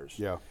players.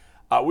 Yeah.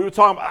 We were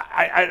talking.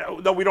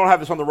 No, we don't have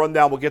this on the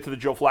rundown. We'll get to the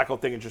Joe Flacco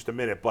thing in just a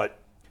minute, but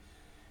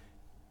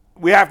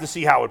we have to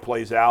see how it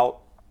plays out.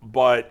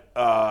 But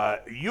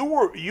you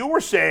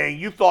were saying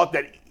you thought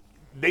that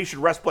they should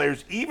rest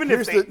players even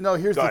Here's if they.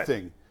 here's Go the ahead.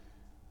 thing.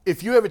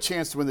 If you have a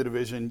chance to win the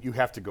division, you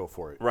have to go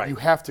for it. Right. You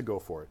have to go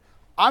for it.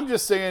 I'm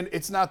just saying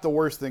it's not the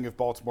worst thing if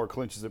Baltimore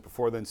clinches it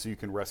before then, so you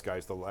can rest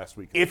guys the last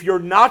week. If you're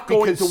not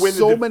going because to win,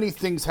 so many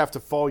things have to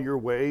fall your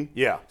way.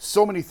 Yeah.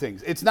 So many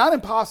things. It's not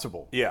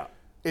impossible. Yeah.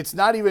 It's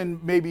not even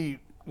maybe.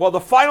 Well, the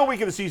final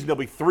week of the season, there'll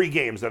be 3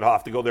 games that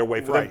have to go their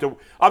way for Right. them to.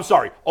 I'm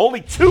sorry,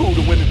 only 2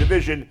 to win the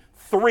division,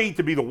 3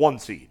 to be the 1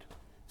 seed.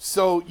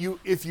 So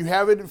if you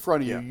have it in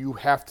front of you, Yeah.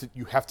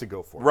 you have to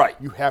go for it. Right.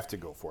 You have to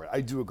go for it.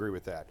 I do agree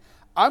with that.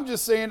 I'm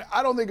just saying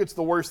I don't think it's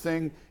the worst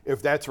thing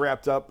if that's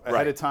wrapped up ahead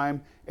Right. of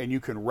time and you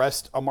can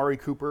rest Amari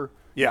Cooper.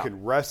 Yeah. You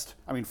can rest.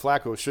 I mean,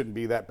 Flacco shouldn't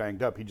be that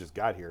banged up. He just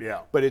got here.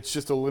 Yeah. But it's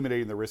just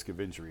eliminating the risk of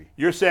injury.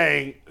 You're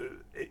saying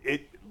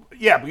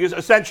yeah, because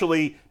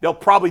essentially they'll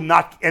probably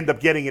not end up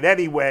getting it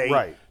anyway.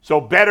 Right. So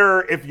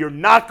better if you're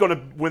not going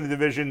to win the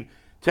division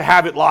to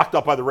have it locked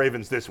up by the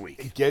Ravens this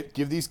week.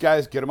 Give these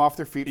guys, get them off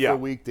their feet Yeah. for a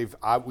week.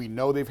 We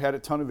know they've had a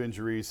ton of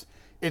injuries.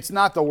 It's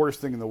not the worst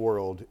thing in the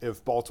world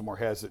if Baltimore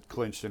has it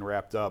clinched and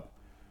wrapped up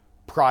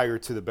prior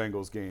to the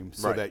Bengals game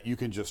so Right. that you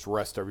can just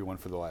rest everyone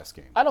for the last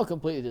game. I don't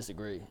completely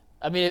disagree.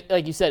 I mean,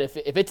 like you said, if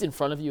it's in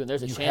front of you and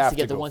there's a You chance have to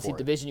get to the go 1 for seed it.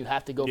 division, you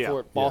have to go Yeah. for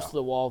it. Balls Yeah. to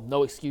the wall,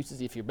 no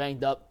excuses. If you're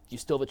banged up, you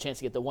still have a chance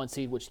to get the 1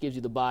 seed, which gives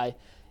you the bye.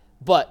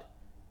 But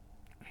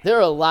there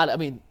are a lot. I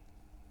mean,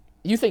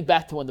 you think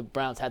back to when the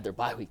Browns had their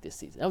bye week this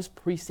season. That was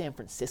pre-San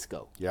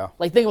Francisco. Yeah.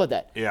 Like, think about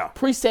that. Yeah.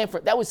 Pre-San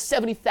Fran, that was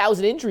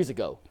 70,000 injuries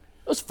ago.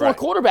 That was 4 Right.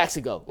 quarterbacks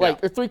ago, Yeah.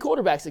 or 3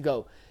 quarterbacks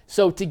ago.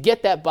 So to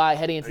get that bye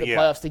heading into the Yeah.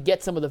 playoffs, to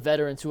get some of the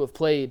veterans who have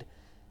played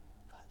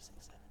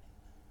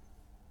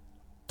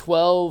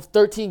 12,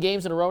 13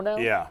 games in a row now.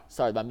 Yeah.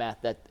 Sorry, my math.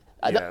 Yeah,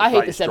 I it's hate not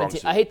the your strong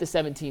 17. suit. I hate the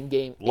 17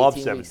 game. Love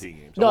 18 17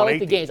 weeks. games. No, I I want like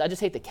the 18. games. I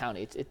just hate the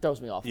counting. It throws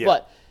me off. Yeah.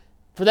 But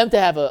for them to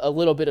have a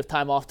little bit of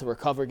time off to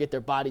recover, get their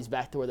bodies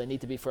back to where they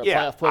need to be for a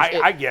Yeah, playoff push.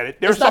 I get it.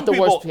 There's It's not some the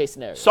people, worst case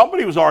scenario.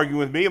 Somebody was arguing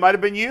with me. It might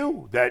have been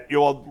you that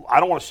I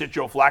don't want to sit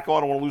Joe Flacco. I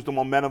don't want to lose the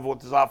momentum of what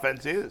this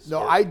offense is. No,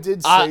 Or- I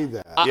did say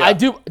that. I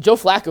do. Joe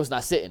Flacco's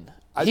not sitting.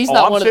 He's I'm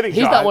not one. sitting,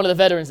 He's John. not one of the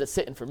veterans that's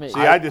sitting for me. See,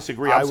 I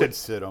disagree. I I'm would sitting.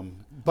 sit him.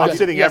 I'm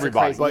sitting You guys are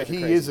everybody. crazy. But You guys are he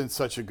crazy. is in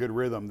such a good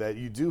rhythm that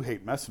you do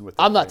hate messing with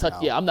him. I'm not right touching.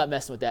 now. Yeah, I'm not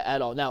messing with that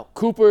at all. Now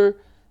Cooper,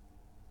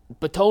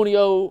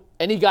 Batonio,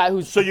 any guy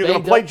who's So you're going to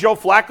banged play up- Joe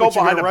Flacco But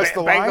you're behind gonna a rest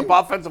the banged line?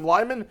 up offensive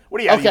lineman?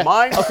 What are you out of Okay, your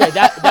mind? okay,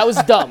 that was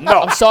dumb.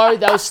 No. I'm sorry,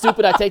 that was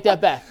stupid. I take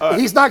that back.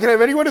 He's not going to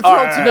have anyone to throw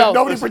right, to. right.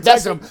 Nobody Listen,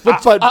 protects him.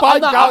 But But by I'm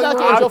not golly,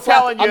 taking I'm Joe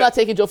telling Flacco. you, I'm not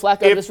taking Joe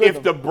Flacco out of this rhythm.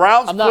 If the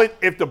Browns I'm not.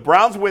 if the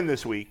Browns win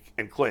this week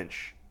and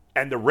clinch,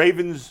 and the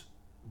Ravens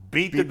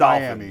beat the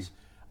Dolphins, Miami.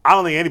 I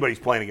don't think anybody's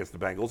playing against the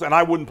Bengals, and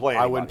I wouldn't play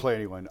anybody. I wouldn't play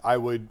anyone. I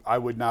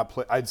would not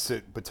play. I'd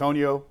sit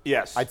Batonio.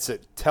 Yes. I'd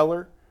sit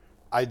Teller.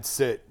 I'd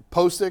sit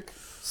Postic.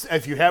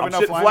 If you have I'm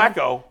enough sitting linemen.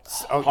 Flacco.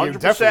 Oh, you're 100%.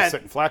 definitely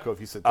sitting Flacco if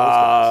you sit those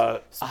guys.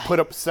 Put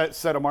up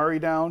set Amari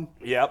down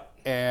Yep.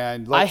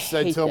 and I let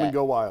Said hate Tillman that.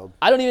 go wild.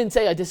 I don't even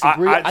say I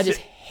disagree. I'd I just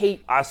sit-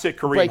 hate. I sit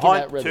Kareem breaking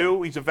Hunt, that rhythm.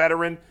 too. He's a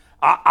veteran.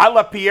 I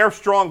let Pierre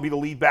Strong be the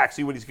lead back,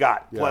 see what he's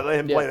got. Yeah. Let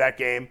him Yeah. play that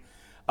game.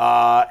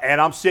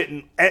 And I'm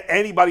sitting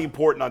anybody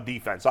important on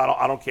defense.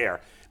 I don't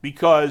care.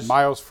 Because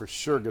Miles for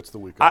sure gets the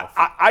week off.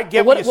 I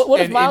get What what,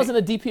 if and- Miles and-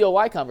 in the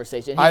DPOY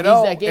conversation? He I know,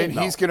 needs that game. and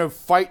he's going to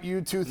fight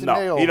you tooth and No,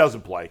 nail. he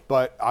doesn't play.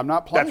 But I'm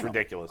not playing That's him.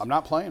 ridiculous. I'm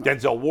not playing him.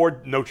 Denzel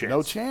Ward, no chance.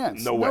 No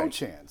chance. No way. No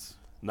chance.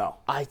 No.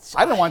 I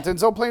don't want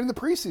Denzel playing in the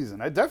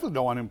preseason. I definitely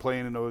don't want him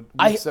playing in a week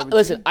 17.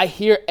 Listen, I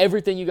hear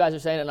everything you guys are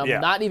saying, and I'm Yeah.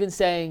 not even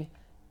saying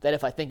that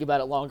if I think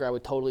about it longer, I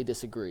would totally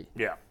disagree.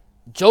 Yeah.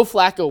 Joe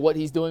Flacco, what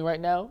he's doing right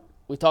now,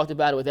 we talked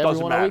about it with Doesn't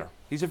everyone all week. matter.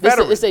 He's a This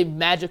veteran. is a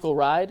magical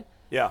ride.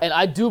 Yeah. And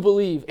I do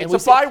believe. And It's we a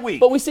see- bye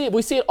week. But we see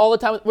it all the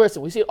time.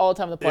 Listen, we see it all the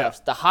time in the Yeah.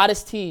 playoffs. The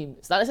hottest team,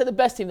 it's not necessarily the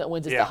best team that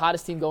wins, it's Yeah. the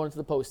hottest team going into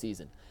the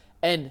postseason.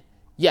 And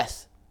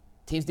yes,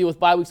 teams deal with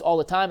bye weeks all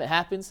the time. It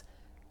happens.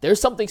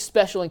 There's something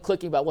special and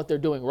clicking about what they're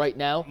doing right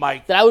now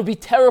Mike. that I would be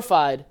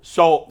terrified.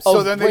 So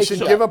So then they breaking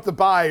should up. give up the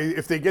bye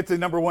if they get the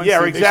number one Yeah,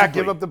 seed. exactly. They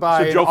should give up the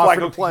bye So Joe and offer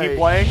Flacco to play. can keep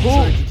playing? so they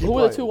can keep Who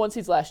were the playing. 2-1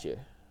 seeds last year?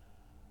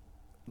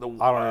 I don't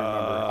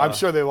remember. I'm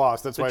sure they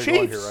lost. That's why you're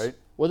going here, Chiefs. right?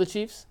 Were the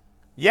Chiefs?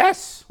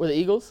 yes, Were the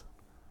Eagles?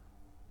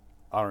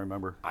 I don't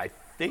remember. I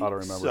think I don't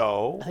remember.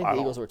 so. I think the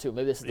Eagles were too.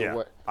 Maybe this is the Yeah.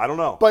 worst. I don't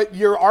know. But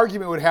your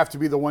argument would have to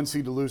be the one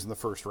seed to lose in the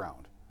first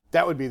round.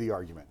 That would be the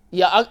argument.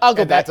 Yeah, I'll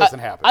go And back. that doesn't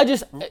happen. I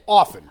just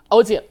Often. I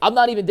would say I'm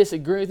not even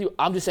disagreeing with you.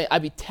 I'm just saying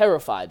I'd be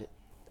terrified.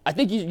 I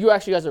think you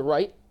actually guys are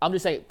right. I'm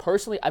just saying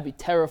personally, I'd be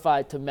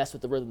terrified to mess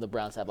with the rhythm the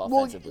Browns have Well,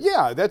 offensively.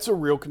 yeah, that's a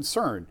real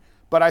concern.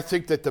 But I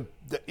think that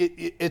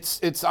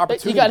it's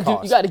opportunity you got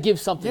cost. to give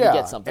something to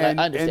get something. And,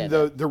 I understand and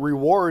that. the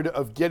reward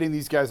of getting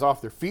these guys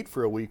off their feet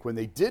for a week when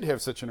they did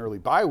have such an early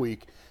bye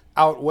week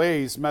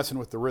outweighs messing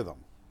with the rhythm.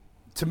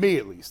 To me,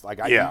 at least. Like,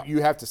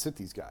 you have to sit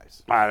these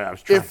guys. I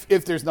was trying.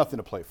 If there's nothing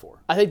to play for.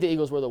 I think the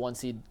Eagles were the 1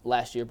 seed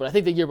last year, but I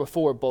think the year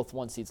before both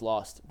 1 seeds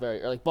lost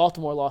very early. Like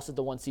Baltimore lost as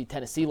the 1 seed,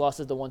 Tennessee lost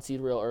as the 1 seed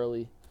real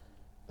early.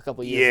 A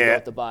couple of years ago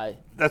at the bye.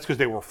 That's because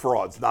they were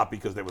frauds, not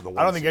because they were the one.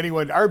 I don't think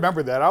anyone. I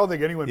remember that. I don't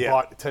think anyone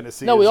bought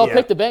Tennessee. No, we all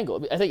picked the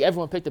Bengals. I think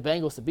everyone picked the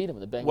Bengals to beat them.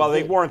 And the Bengals. Well,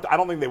 they weren't. I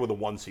don't think they were the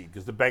 1 seed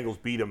because the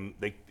Bengals beat them.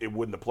 It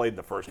wouldn't have played in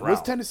the first round.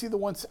 Was Tennessee the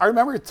 1 seed? I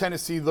remember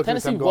Tennessee looking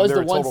at them going, was they're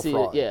the a 1 total seed.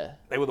 fraud. Yeah.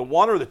 They were the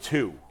 1 or the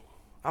 2.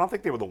 I don't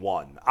think they were the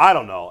 1. I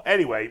don't know.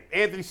 Anyway,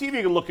 Anthony, see if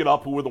you can look it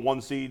up. Who were the 1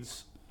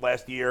 seeds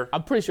last year?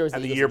 I'm pretty sure it's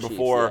and the the Eagles year and Chiefs,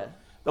 before. yeah.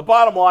 The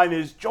bottom line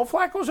is Joe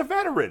Flacco's a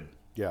veteran.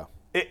 Yeah.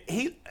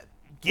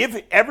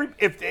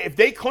 If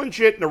they clinch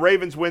it and the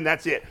Ravens win,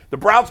 that's it. The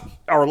Browns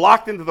are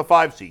locked into the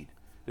 5 seed.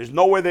 There's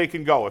nowhere they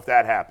can go if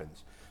that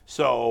happens.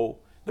 So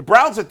the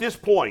Browns at this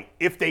point,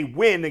 if they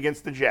win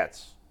against the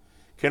Jets,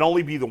 can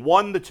only be the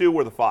 1, the 2,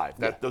 or the 5.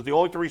 Those are the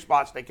only 3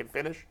 spots they can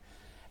finish.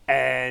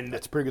 And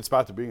That's a pretty good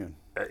spot to be in.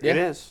 It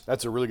is.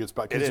 That's a really good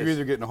spot. It Because you're is.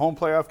 either getting a home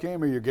playoff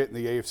game or you're getting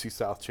the AFC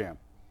South champ.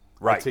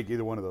 Right. I'd take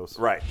either one of those.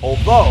 Right.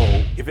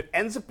 Although, if it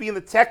ends up being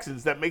the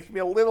Texans, that makes me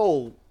a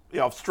little,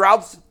 if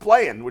Stroud's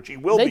playing, which he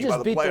will They be by just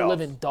the beat playoffs. the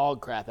living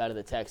dog crap out of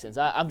the Texans.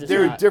 I'm just.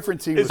 They're not, a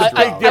different team. It's with a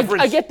big Stroud.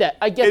 difference. I get that.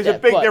 I get There's that. a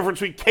big but difference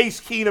between Case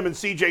Keenum and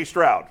C.J.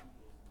 Stroud.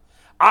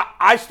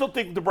 I still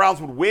think the Browns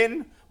would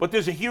win, but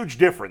there's a huge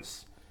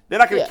difference. They're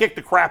not going to kick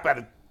the crap out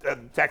of the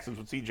Texans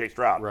with C.J.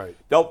 Stroud. Right.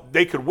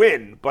 They could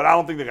win, but I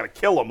don't think they're going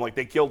to kill them like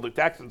they killed the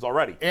Texans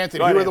already. Anthony,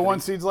 Go ahead, who were the Anthony. 1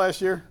 seeds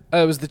last year?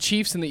 It was the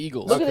Chiefs and the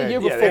Eagles. Look at the Okay.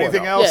 year Yeah, before.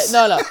 anything else?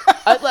 Yeah, no.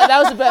 That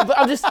was a bad. But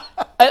I'm just.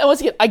 Once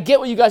again, I get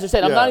what you guys are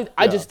saying. I'm Yeah, not.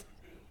 I yeah. just.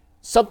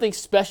 Something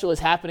special is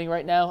happening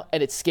right now,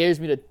 and it scares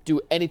me to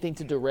do anything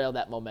to derail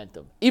that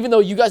momentum. Even though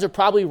you guys are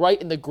probably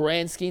right in the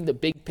grand scheme, the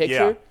big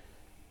picture, Yeah.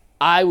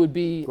 I would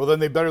be. Well, then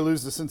they better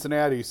lose to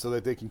Cincinnati so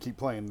that they can keep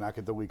playing and not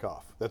get the week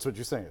off. That's what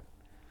you're saying.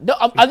 No,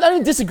 I'm not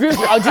even disagreeing with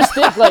you. I just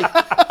think,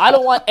 I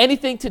don't want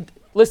anything to.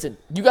 Listen,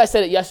 you guys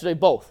said it yesterday,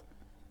 both.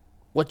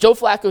 What Joe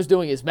Flacco's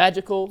doing is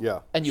magical,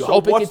 and you So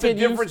hope it what's the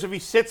continues. difference if he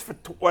sits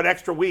for an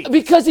extra week?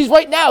 Because he's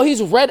right now,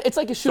 he's red. It's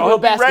like a shooter So he'll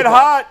of be basketball. red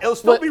hot. He'll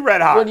still be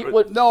red hot.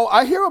 No,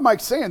 I hear what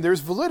Mike's saying. There's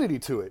validity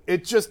to it.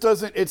 It just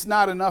doesn't. It's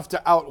not enough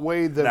to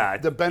outweigh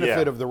the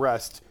benefit of the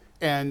rest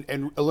and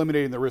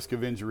eliminating the risk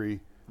of injury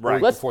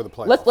before the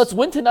playoffs. Let's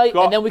win tonight,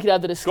 and then we can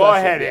have the discussion. Go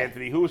ahead,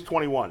 Anthony. Who was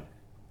 21?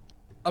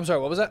 I'm sorry,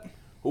 what was that?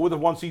 Who were the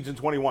 1 seeds in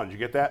 21? Did you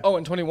get that? Oh,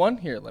 in 21?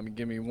 Here,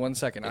 give me 1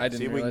 second. I didn't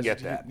see if we can realize get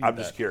you that. need I'm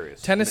just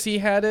curious. Tennessee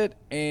had it,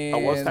 and Oh,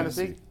 was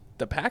Tennessee?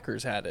 the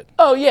Packers had it.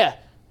 Oh, yeah.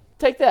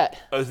 Take that.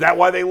 Is that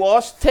why they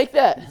lost? Take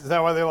that. Is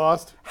that why they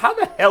lost? How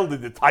the hell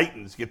did the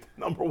Titans get the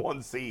number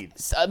 1 seed?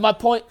 My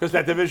point. Because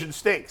that division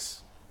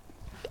stinks.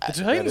 The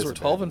Titans were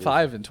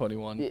 12-5 in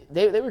 21.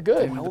 They were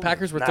good. The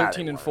Packers were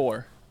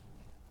 13-4.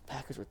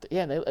 Packers were,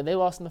 and they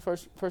lost in the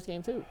first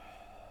game too.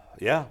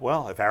 Yeah,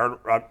 well, if Aaron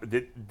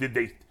did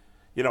they,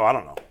 I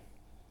don't know.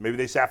 Maybe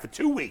they sat for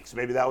 2 weeks.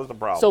 Maybe that was the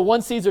problem. So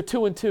 1 seeds are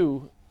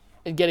 2-2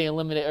 and getting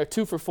eliminated, or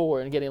 2 for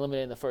 4 and getting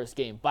eliminated in the first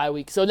game bye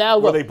week. So now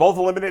were they both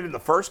eliminated in the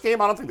first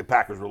game? I don't think the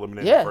Packers were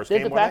eliminated in the first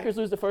game. Did the Packers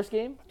lose the first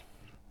game?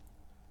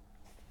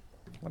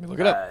 Let me look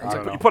it up.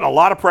 You're putting a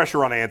lot of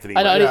pressure on Anthony.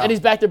 I know, right and he's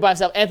back there by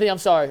himself. Anthony, I'm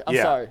sorry. I'm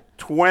sorry.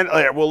 20.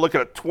 We'll look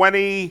at it.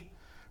 20,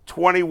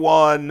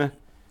 21.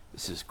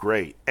 This is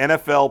great.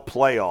 NFL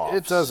playoffs.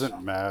 It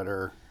doesn't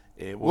matter.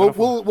 We'll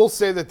We'll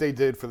say that they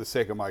did for the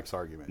sake of Mike's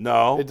argument.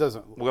 No, it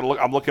doesn't.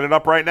 I'm looking it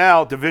up right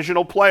now.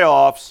 Divisional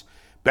playoffs.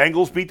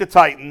 Bengals beat the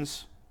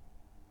Titans.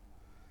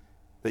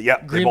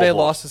 Green Bay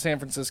lost to San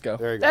Francisco.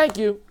 There you go. Thank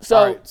you. So,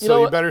 all right,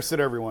 you better sit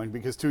everyone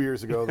because 2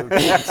 years ago the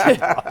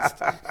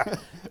lost.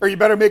 Or you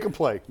better make them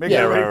play. Make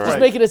everybody play. Just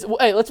make it as,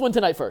 hey, let's win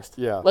tonight first.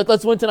 Yeah.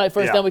 Let's win tonight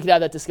first, Yeah. then we can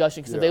have that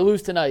discussion. Because if they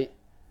lose tonight,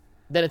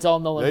 then it's all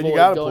null and Then void. you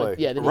gotta play.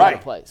 Yeah, then you Right.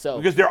 gotta play. So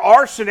because there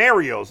are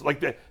scenarios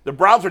like the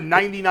Browns are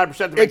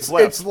 99% to make the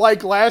playoffs. It's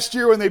like last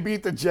year when they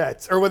beat the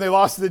Jets or when they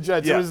lost to the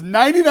Jets. Yeah. It was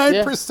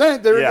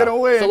 99% they were Yeah. going to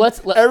win.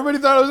 So everybody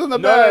thought it was in the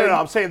No, bag.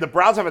 I'm saying the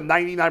Browns have a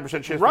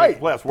 99% chance Right, to make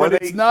the playoffs. but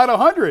it's not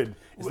 100.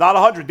 It's not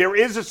 100. There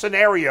is a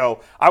scenario.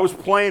 I was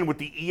playing with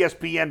the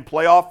ESPN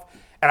playoff,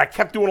 and I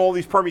kept doing all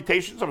these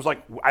permutations. I was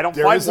like, I don't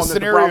There find is a one that the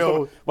Browns scenario don't.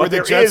 where But the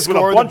there Jets is with a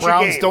score, the bunch of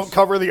Browns games. don't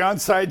cover the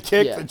onside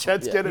kick, Yeah, the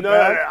Jets yeah. get it No,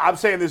 back. I'm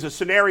saying there's a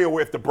scenario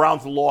where if the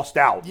Browns lost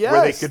out, Yes,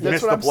 where they could that's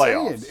miss what the I'm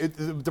playoffs.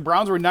 saying. The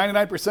Browns were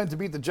 99% to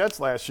beat the Jets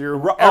last year.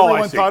 I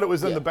Everyone see. thought it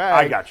was in Yeah. the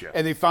bag. I got you.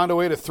 And they found a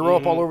way to throw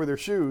up all over their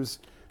shoes.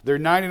 They're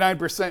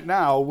 99%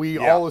 now. We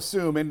all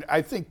assume, and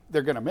I think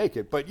they're going to make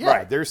it. But,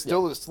 Right. there's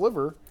still a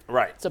sliver.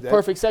 Right. it's a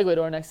perfect segue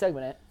to our next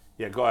segment, Ant.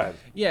 Yeah, go ahead.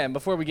 Yeah, and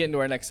before we get into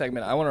our next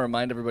segment, I want to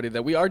remind everybody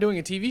that we are doing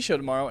a TV show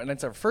tomorrow, and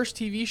it's our first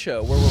TV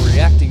show where we're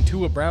reacting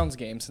to a Browns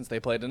game since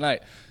they played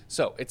tonight.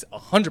 So it's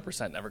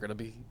 100%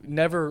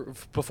 never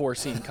before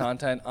seen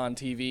content on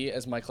TV,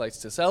 as Mike likes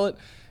to sell it.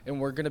 And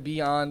we're going to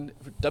be on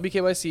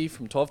WKYC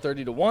from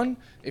 12:30 to 1.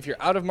 If you're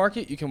out of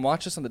market, you can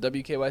watch us on the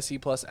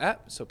WKYC Plus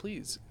app. So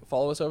please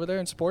follow us over there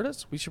and support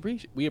us.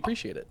 We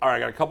appreciate it. All right, I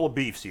got a couple of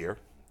beefs here.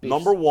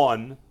 Number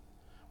one,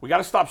 we got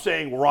to stop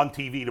saying we're on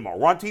TV tomorrow.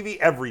 We're on TV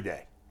every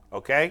day.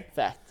 okay?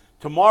 Fact.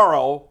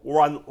 Tomorrow,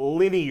 we're on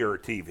linear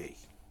TV.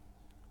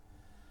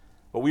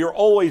 But we are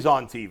always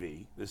on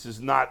TV. This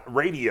is not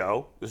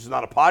radio. This is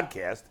not a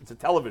podcast. It's a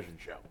television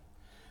show.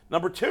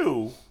 Number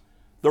two,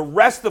 the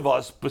rest of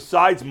us,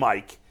 besides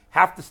Mike,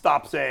 have to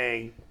stop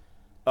saying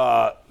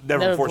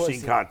never before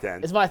seen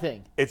content. It's my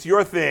thing. It's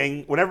your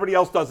thing. When everybody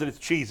else does it, it's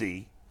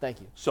cheesy. Thank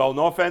you. So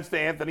no offense to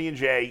Anthony and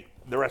Jay.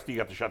 The rest of you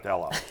got to shut the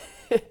hell up.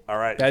 All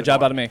right? Bad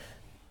job out of me.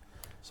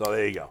 So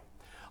there you go.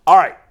 All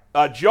right.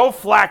 Joe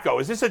Flacco.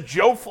 Is this a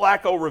Joe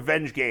Flacco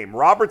revenge game?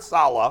 Robert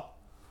Saleh,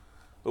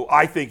 who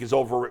I think is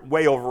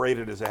way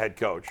overrated as a head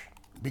coach.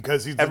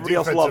 Because he's a Everybody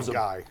else loves defensive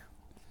him. guy.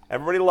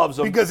 Everybody loves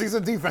him. Because he's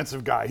a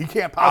defensive guy. He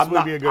can't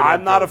possibly be a good head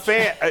I'm not coach. a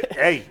fan.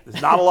 Hey,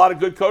 there's not a lot of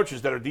good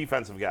coaches that are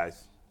defensive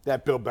guys.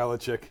 That Bill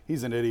Belichick,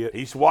 he's an idiot.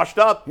 He's washed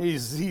up.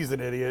 He's an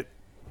idiot.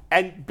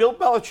 And Bill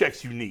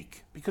Belichick's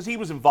unique because he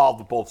was involved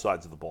with both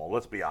sides of the ball.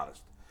 Let's be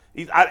honest.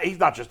 He's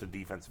not just a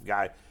defensive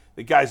guy.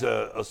 The guy's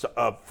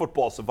a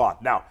football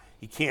savant. Now,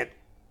 he can't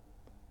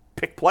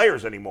pick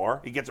players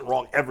anymore. He gets it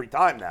wrong every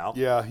time now.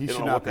 Yeah, he They don't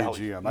should know not what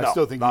be the a hell GM. No, I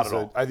still think not at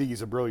all. I think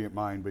he's a brilliant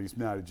mind, but he's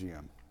not a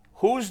GM.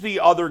 Who's the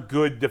other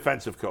good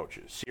defensive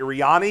coaches?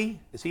 Sirianni?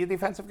 Is he a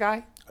defensive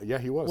guy? Yeah,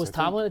 he was. Was I think.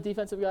 Tomlin a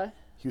defensive guy?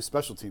 He was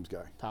special teams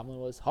guy. Tomlin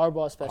was.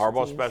 Harbaugh special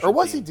Harbaugh teams. special Or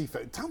was he teams.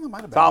 defense? Tomlin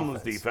might have been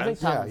Tomlin's I think defense.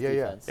 Tomlin's Yeah.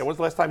 defense. Yeah, when's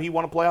the last time he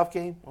won a playoff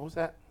game? What was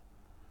that?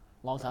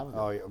 Long time ago.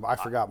 Oh, yeah, I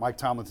forgot. Mike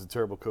Tomlin's a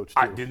terrible coach, too.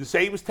 I didn't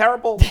say he was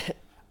terrible.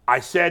 I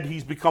said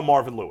he's become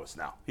Marvin Lewis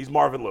now. He's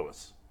Marvin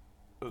Lewis.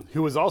 He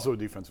was also a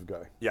defensive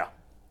guy. Yeah.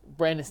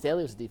 Brandon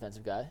Staley was a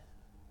defensive guy.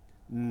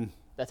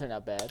 That turned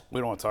out bad. We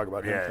don't want to talk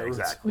about him. Yeah, That was-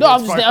 exactly. No,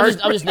 I'm That's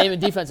just, I'm just naming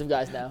defensive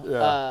guys now.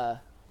 Yeah.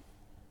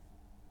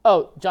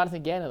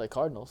 Jonathan Gannon of the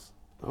Cardinals.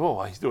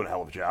 Oh, he's doing a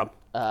hell of a job.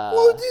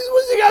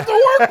 What's he got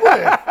to work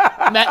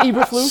with? Matt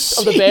Eberflus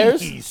of the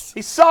Bears. Jeez.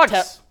 He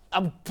sucks.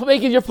 I'm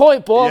making your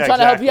point, Bull. I'm Yeah, trying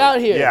to help you out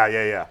exactly.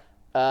 here.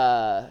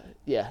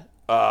 Yeah.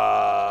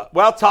 Yeah.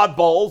 Well, Todd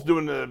Bowles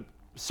doing a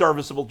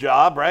serviceable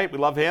job, right? We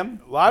love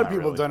him. A lot of Not people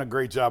really. have done a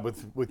great job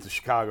with the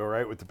Chicago,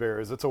 right? With the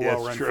Bears. That's a Yeah, it's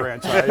well-run true.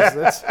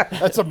 franchise.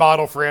 That's a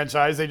model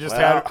franchise. They just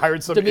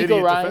hired some D'Amico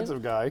idiot Ryan.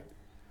 defensive guy.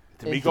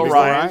 D'Amico D'Amico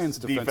Ryan's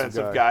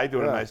defensive guy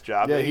doing a Yeah. nice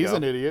job. Yeah, There you he's go.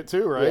 an idiot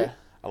too, right? Yeah.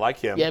 I like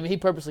him. Yeah, I mean, he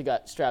purposely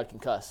got Stroud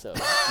concussed, so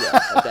yeah,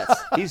 like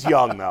that's He's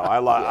young though.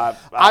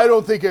 I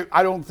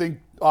don't think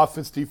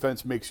offense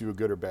defense makes you a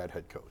good or bad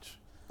head coach.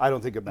 I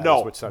don't think it matters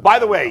No. which side. By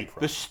of the ball you way, come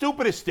from. the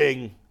stupidest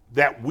thing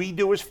that we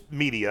do as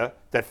media,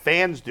 that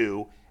fans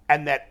do,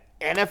 and that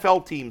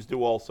NFL teams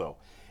do also,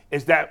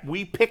 is that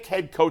we pick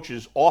head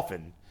coaches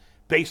often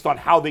based on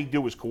how they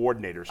do as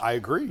coordinators. I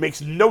agree.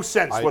 Makes no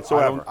sense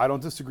whatsoever. I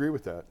don't disagree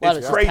with that. a lot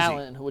It's of crazy.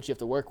 talent and what you have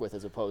to work with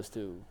as opposed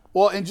to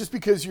Well, and just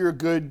because you're a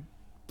good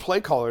play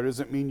caller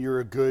doesn't mean you're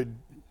a good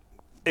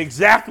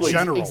Exactly.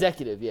 general.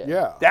 executive. Yeah.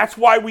 Yeah. That's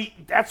why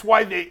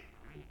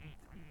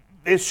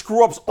they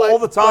screw ups all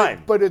the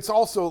time. But it's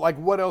also like,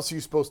 what else are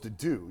you supposed to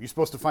do? You're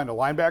supposed to find a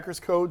linebackers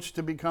coach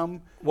to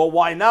become, Well,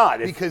 why not?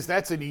 because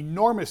that's an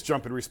enormous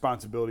jump in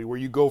responsibility where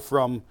you go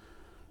from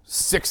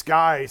 6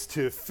 guys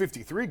to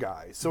 53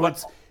 guys. So But-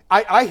 it's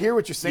I hear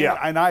what you're saying, Yeah.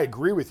 and I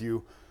agree with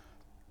you.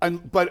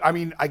 But I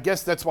mean, I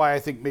guess that's why I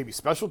think maybe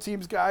special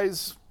teams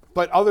guys.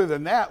 But other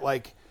than that,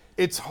 like,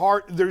 it's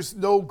hard. There's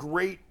no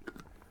great.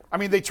 I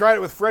mean, they tried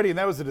it with Freddie, and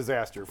that was a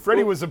disaster.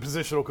 Freddie was a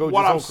positional coach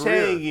what his whole I'm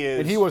career, saying is-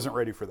 and he wasn't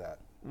ready for that.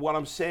 What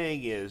I'm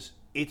saying is,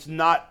 it's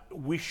not.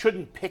 We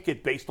shouldn't pick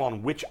it based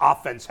on which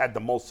offense had the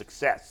most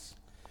success.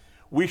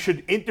 We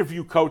should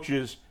interview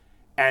coaches,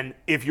 and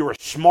if you're a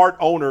smart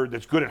owner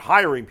that's good at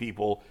hiring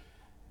people,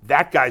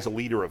 that guy's a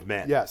leader of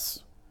men. Yes.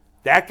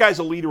 That guy's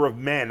a leader of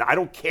men. I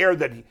don't care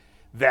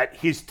that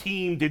his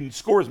team didn't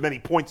score as many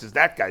points as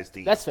that guy's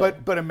team. That's fair.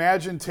 But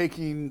imagine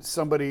taking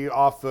somebody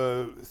off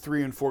a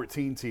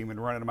 3-14 team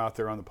and running them out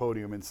there on the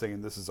podium and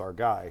saying, "This is our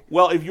guy."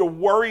 well, if you're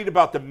worried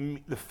about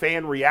the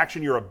fan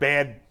reaction, you're a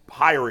bad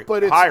hirer.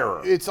 But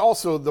it's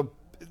also the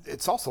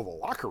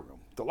locker room.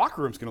 The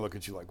locker room's going to look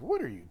at you like, "What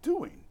are you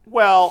doing?"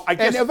 Well, I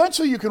guess And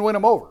eventually you can win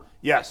them over.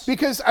 yes.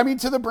 Because, I mean,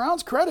 to the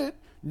Browns' credit,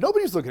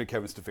 nobody's looking at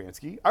Kevin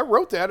Stefanski. I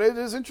wrote that at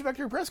his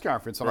introductory press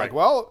conference. I'm Right. like,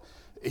 well,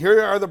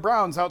 here are the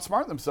Browns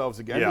outsmarting themselves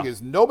again Yeah.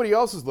 because nobody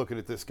else is looking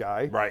at this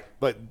guy. Right.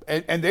 But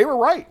and they were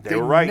right. They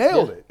were right.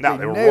 Nailed it. Now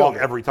they were nailed wrong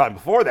it. every time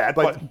before that,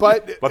 But-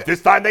 but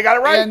this time they got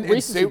it right. And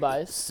Recency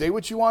bias. say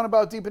what you want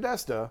about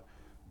DePodesta.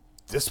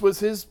 This was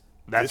his.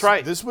 That's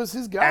right. This was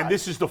his guy. And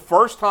this is the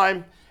first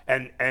time,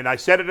 and I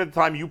said it at the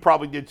time, you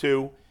probably did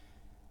too.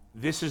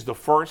 This is the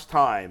first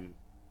time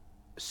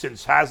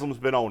since Haslam's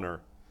been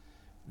owner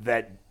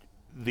that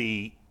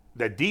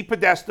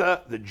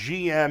DePodesta, the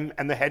GM,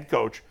 and the head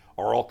coach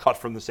are all cut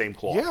from the same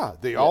cloth. Yeah,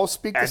 they all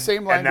speak the And- same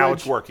and language. now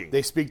it's working.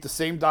 They speak the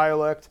same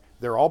dialect.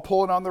 They're all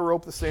pulling on the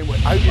rope the same way.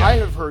 I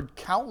have heard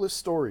countless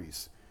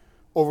stories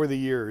over the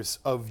years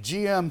of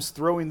GMs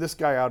throwing this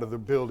guy out of the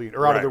building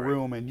or out of the Right.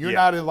 room, and you're Yeah.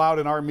 not allowed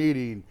in our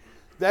meeting.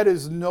 That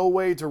is no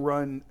way to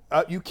run.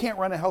 You can't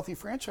run a healthy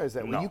franchise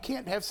that way. No. You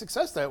can't have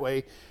success that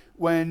way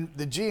when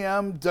the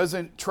GM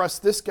doesn't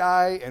trust this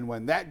guy and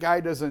when that guy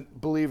doesn't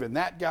believe in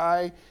that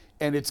guy.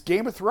 And it's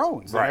Game of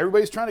Thrones. Right. And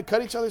everybody's trying to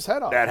cut each other's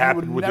head off. That You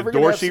happened would with the never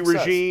gonna have Dorsey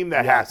success. regime.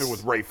 That Yes. happened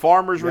with Ray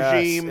Farmer's Yes.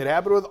 regime. It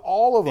happened with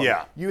all of them.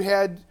 Yeah. You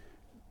had.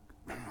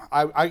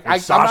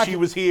 Sashi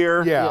was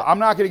here. Yeah, I'm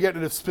not going to get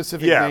into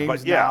specific names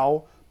but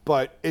now,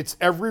 but it's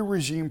every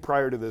regime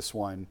prior to this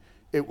one.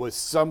 It was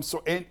some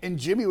sort, and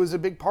Jimmy was a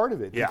big part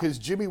of it because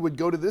Jimmy would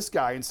go to this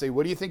guy and say,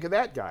 "What do you think of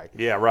that guy?"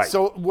 Yeah, right.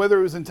 So whether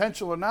it was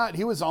intentional or not,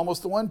 he was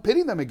almost the one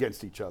pitting them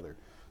against each other.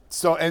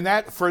 So, and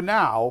that for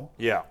now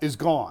is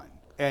gone.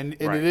 And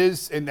Right. it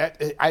is, and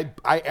that I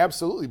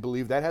absolutely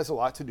believe that has a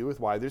lot to do with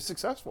why they're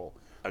successful.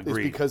 Agreed.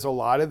 Is because a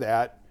lot of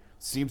that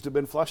seems to have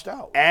been flushed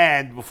out.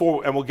 And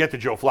we'll get to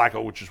Joe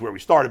Flacco, which is where we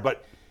started.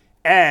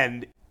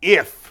 And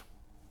if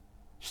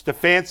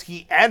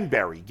Stefanski and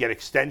Berry get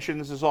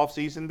extensions this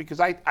offseason, because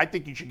I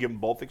think you should give them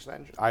both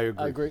extensions. I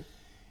agree.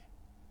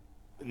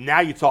 Now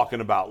you're talking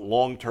about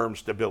long-term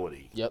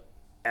stability. Yep.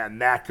 And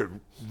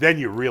then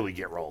you really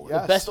get rolling.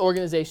 Yes. Best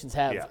organizations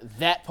have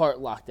that part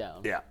locked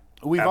down. Yeah.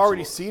 We've absolutely.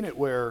 already seen it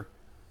where,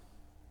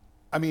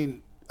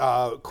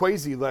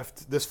 Kwesi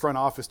left this front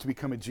office to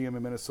become a GM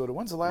in Minnesota.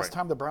 When's the last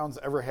time the Browns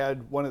ever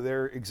had one of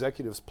their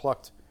executives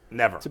plucked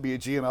Never. to be a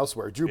GM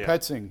elsewhere? Drew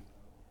Petzing,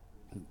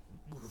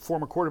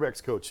 former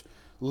quarterbacks coach,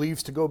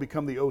 leaves to go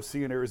become the OC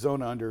in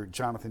Arizona under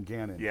Jonathan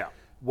Gannon. Yeah.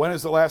 When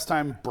is the last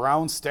time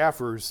Brown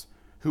staffers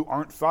who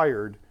aren't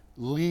fired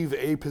leave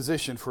a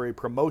position for a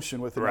promotion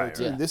with another Right.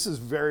 team? Yeah. This is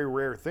very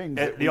rare thing And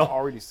that we've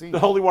already seen.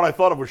 The only one I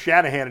thought of was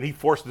Shanahan, and he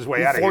forced his way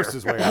He out of here. forced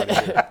his way out of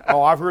here.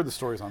 Oh, I've heard the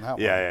stories on that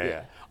one.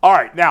 Yeah. All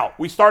right, now,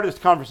 we started this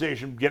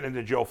conversation getting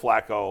into Joe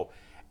Flacco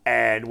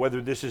and whether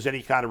this is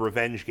any kind of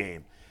revenge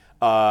game.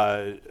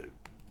 The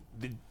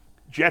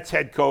Jets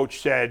head coach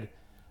said,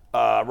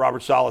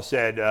 Robert Saleh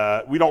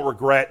said, we don't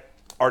regret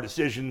our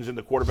decisions in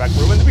the quarterback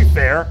room. And to be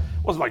fair,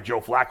 it wasn't like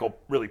Joe Flacco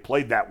really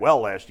played that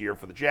well last year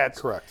for the Jets.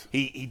 Correct.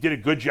 He did a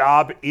good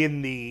job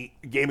in the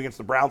game against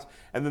the Browns,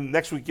 and then the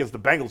next week against the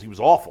Bengals, he was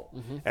awful.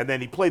 And then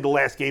he played the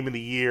last game of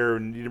the year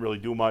and he didn't really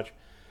do much.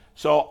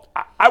 So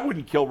I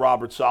wouldn't kill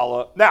Robert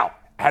Saleh. Now,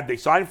 had they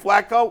signed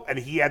Flacco and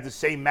he had the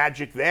same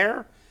magic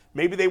there,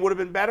 maybe they would have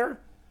been better.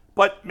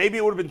 But maybe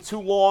it would have been too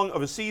long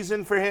of a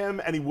season for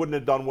him and he wouldn't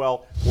have done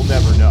well. We'll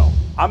never know.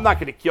 I'm not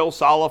going to kill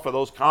Saleh for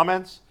those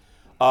comments.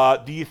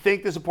 Do you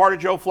think there's a part of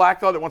Joe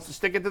Flacco that wants to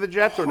stick it to the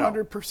Jets or no?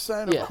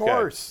 100%, Yeah. of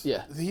course.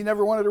 Okay. Yeah. He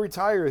never wanted to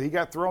retire. He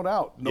got thrown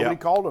out. Nobody Yeah.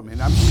 called him. And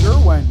I'm sure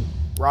when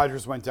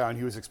Rodgers went down,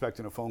 he was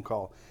expecting a phone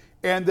call.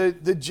 And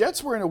the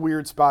Jets were in a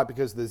weird spot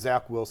because of the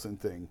Zach Wilson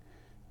thing.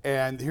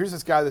 And here's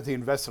this guy that they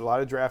invested a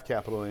lot of draft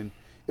capital in.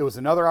 It was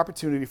another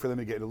opportunity for them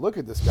to get a look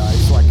at this guy.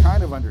 So I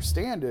kind of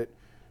understand it.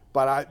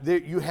 But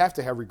you have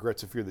to have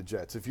regrets if you're the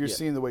Jets. If you're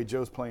seeing the way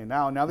Joe's playing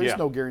now there's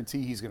no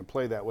guarantee he's going to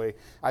play that way.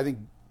 I think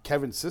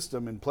Kevin's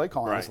system and play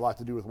calling has a lot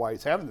to do with why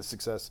he's having the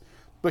success.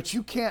 But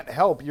you can't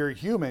help, you're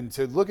human,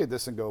 to look at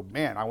this and go,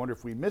 man, I wonder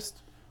if we missed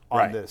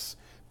on this.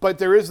 But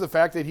there is the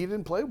fact that he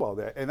didn't play well.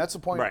 And that's the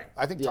point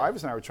I think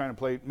Travis and I were trying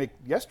to make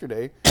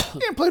yesterday. He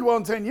hadn't played well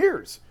in 10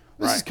 years.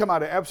 This has come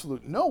out of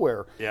absolute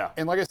nowhere. Yeah.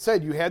 And like I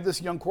said, you had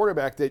this young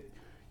quarterback that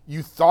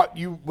you thought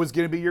was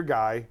going to be your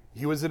guy.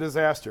 He was a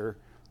disaster.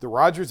 The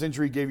Rodgers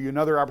injury gave you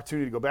another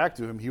opportunity to go back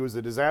to him. He was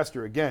a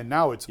disaster again.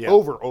 Now it's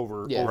over.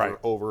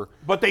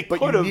 But they you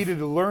could've- needed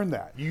to learn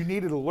that. You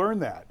needed to learn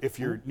that if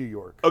you're New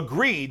York.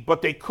 Agreed,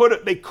 but they could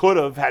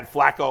have had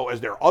Flacco as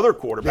their other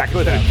quarterback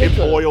instead of Tim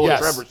Boyle and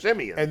Trevor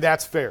Siemian. And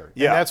that's fair.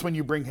 Yeah. And that's when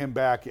you bring him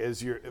back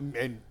as your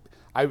and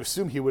I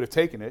assume he would have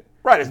taken it.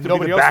 Right, it's to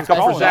be the backup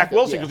for Zach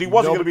Wilson because he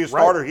wasn't going to be a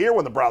starter here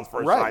when the Browns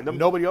first signed him.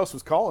 Nobody else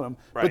was calling him.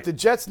 Right. But the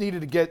Jets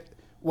needed to get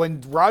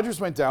when Rodgers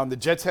went down, the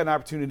Jets had an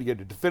opportunity to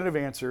get a definitive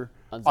answer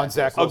on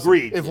Zach Wilson.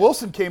 Agreed. If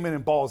Wilson came in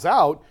and balls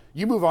out,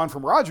 you move on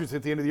from Rodgers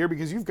at the end of the year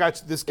because you've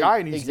got this guy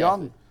and he's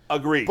young.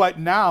 Agreed. But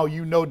now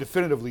you know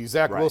definitively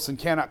Zach Wilson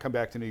cannot come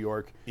back to New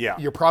York. Yeah.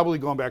 You're probably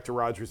going back to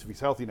Rodgers if he's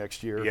healthy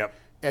next year. Yep.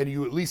 And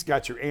you at least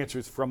got your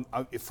answers from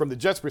the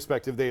Jets'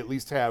 perspective. They at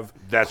least have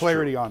That's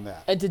clarity true. on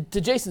that. And to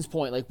Jason's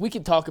point, like we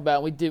could talk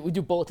about, we do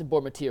bulletin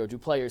board material. Do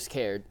players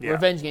care? Yeah.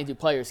 Revenge games. Do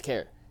players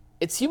care?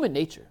 It's human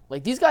nature.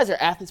 Like these guys are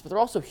athletes, but they're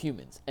also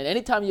humans. And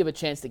anytime you have a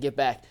chance to get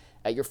back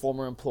at your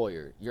former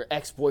employer, your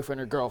ex-boyfriend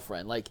or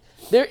girlfriend, like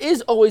there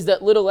is always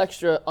that little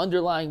extra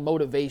underlying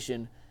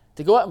motivation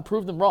to go out and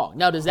prove them wrong.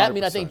 Now, does that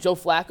mean I think 100%. Joe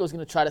Flacco is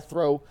going to try to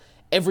throw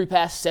every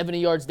pass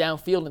 70 yards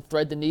downfield and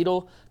thread the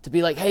needle to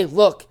be like, hey,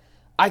 look,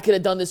 I could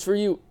have done this for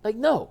you? Like,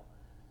 no.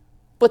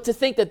 But to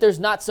think that there's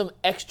not some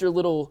extra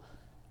little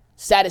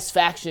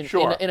satisfaction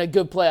in a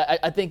good play,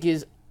 I think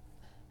is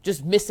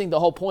just missing the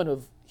whole point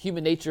of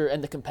human nature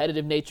and the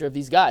competitive nature of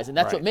these guys. And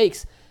that's what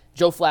makes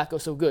Joe Flacco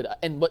so good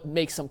and what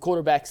makes some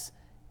quarterbacks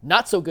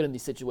not so good in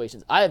these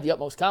situations. I have the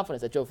utmost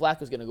confidence that Joe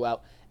Flacco is going to go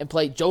out and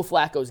play Joe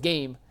Flacco's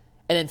game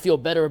and then feel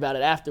better about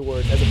it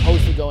afterwards, as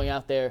opposed to going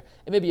out there,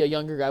 and maybe a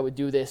younger guy would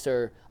do this,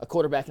 or a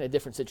quarterback in a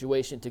different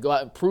situation, to go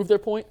out and prove their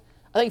point.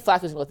 I think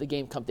Flacco's going to let the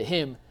game come to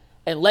him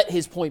and let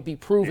his point be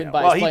proven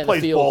by his play on the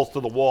plays field. balls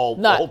to the wall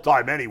the whole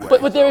time anyway.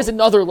 But there is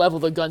another level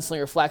the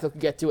gunslinger Flacco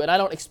could get to, and I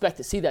don't expect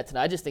to see that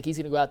tonight. I just think he's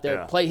going to go out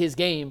there, play his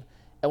game,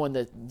 And when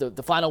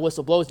the final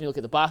whistle blows and you look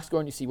at the box score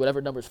and you see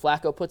whatever numbers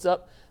Flacco puts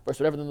up versus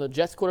whatever the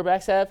Jets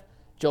quarterbacks have,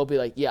 Joe will be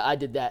like, yeah, I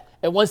did that.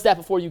 And one stat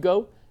before you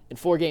go, in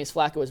 4 games,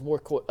 Flacco has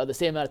the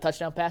same amount of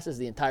touchdown passes as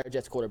the entire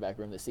Jets quarterback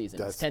room this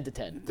season. It's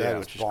 10-10. That is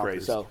which is bonkers.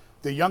 crazy. So,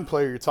 the young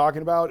player you're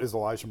talking about is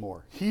Elijah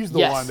Moore. He's the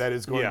Yes. one that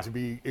is going to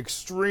be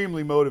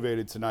extremely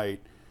motivated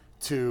tonight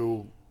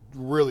to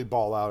really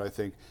ball out, I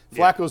think.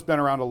 Flacco's been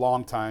around a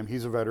long time.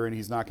 He's a veteran.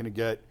 He's not going to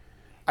get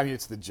 – I mean,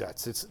 it's the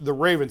Jets. It's the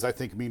Ravens, I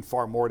think, mean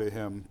far more to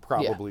him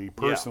probably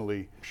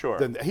personally. Sure.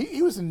 Than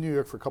he was in New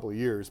York for a couple of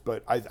years,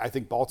 but I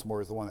think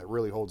Baltimore is the one that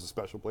really holds a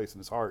special place in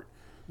his heart,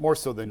 more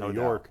so than New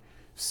York.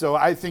 So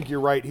I think you're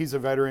right. He's a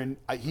veteran.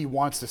 He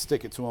wants to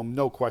stick it to him,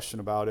 no question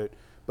about it.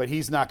 But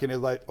he's not going to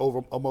let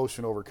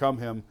emotion overcome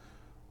him.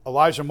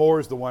 Elijah Moore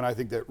is the one I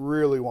think that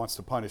really wants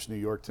to punish New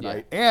York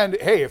tonight. Yeah. And,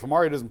 hey, if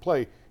Amari doesn't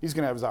play, he's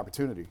going to have his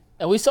opportunity.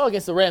 And we saw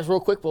against the Rams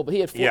real quick, Bull, but he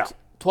had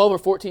 12 or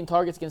 14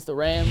 targets against the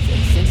Rams.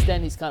 And since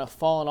then, he's kind of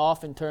fallen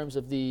off in terms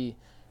of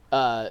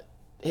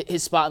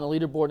his spot on the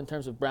leaderboard in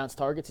terms of Browns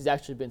targets. He's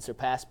actually been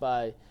surpassed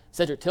by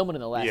Cedric Tillman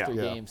in the last 3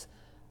 games.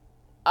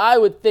 I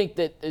would think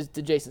that,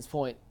 to Jason's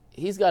point,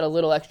 he's got a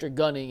little extra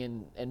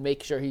gunning and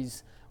make sure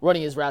he's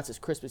running his routes as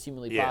crisp as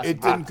humanly possible. It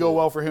didn't go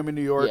well for him in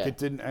New York. Yeah. It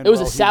didn't end It was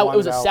well.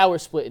 a sour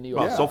split in New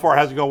York. Well, so far it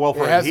hasn't gone well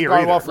for him here. It hasn't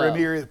gone well for No. him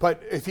here.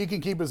 But if he can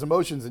keep his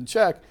emotions in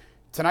check,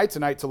 tonight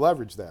to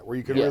leverage that, where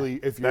you can really,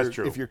 if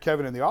you're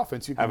Kevin in the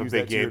offense, you can have use a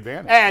big that to your game.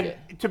 advantage.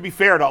 And to be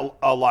fair to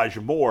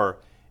Elijah Moore,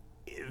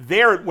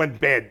 there it went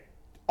bad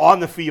on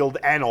the field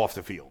and off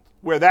the field.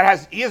 Where he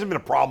hasn't been a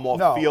problem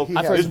off the field.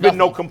 There's been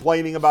no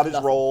complaining about his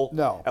role,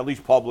 at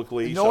least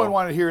publicly. No one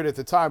wanted to hear it at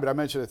the time, but I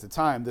mentioned at the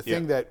time, the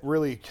thing that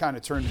really kind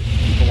of turned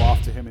people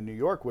off to him in New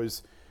York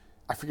was,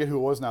 I forget who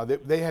it was now,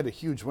 they had a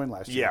huge win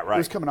last year. Yeah, right. He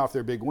was coming off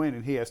their big win,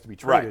 and he has to be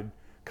traded,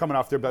 coming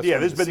off their best win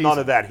there's of the been none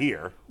season. of that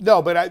here.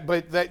 No, but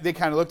they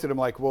kind of looked at him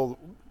like, well,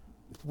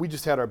 we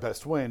just had our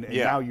best win, and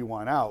now you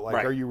want out.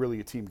 Like, are you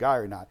really a team guy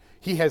or not?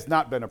 He has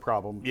not been a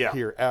problem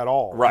here at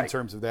all in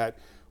terms of that.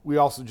 We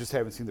also just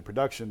haven't seen the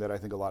production that I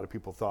think a lot of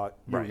people thought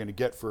you were going to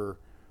get for,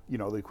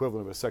 the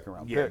equivalent of a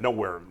second-round pick.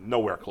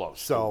 Nowhere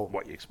close to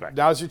what you expect.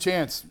 Now's your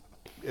chance,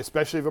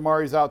 especially if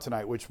Amari's out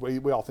tonight, which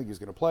we all think he's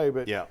going to play.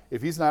 But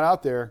if he's not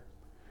out there,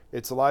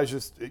 it's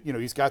Elijah's.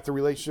 He's got the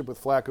relationship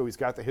with Flacco. He's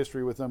got the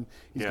history with him.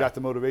 He's got the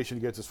motivation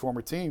against his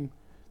former team.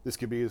 This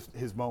could be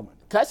his moment.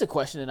 Can I ask a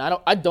question? And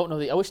I don't know.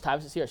 I wish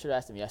Tyvus was here. I should have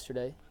asked him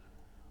yesterday.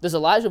 Does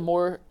Elijah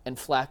Moore and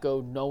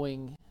Flacco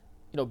knowing –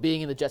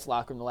 being in the Jets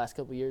locker room the last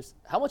couple of years,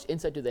 how much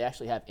insight do they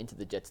actually have into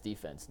the Jets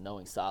defense,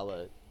 knowing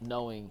Saleh,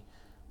 knowing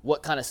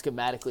what kind of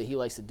schematically he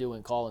likes to do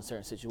and call in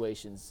certain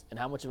situations, and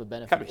how much of a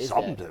benefit is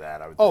something that? to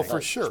that, I would think. think. For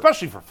sure.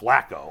 Especially for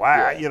Flacco.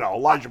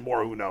 Elijah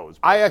Moore, who knows?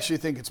 I actually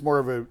think it's more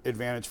of an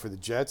advantage for the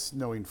Jets,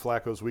 knowing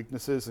Flacco's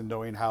weaknesses and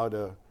knowing how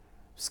to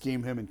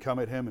scheme him and come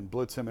at him and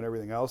blitz him and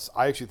everything else.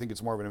 I actually think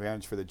it's more of an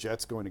advantage for the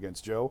Jets going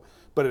against Joe.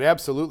 But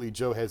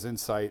Joe has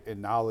insight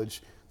and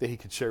knowledge that he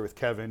could share with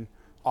Kevin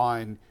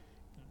on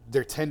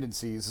their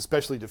tendencies,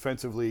 especially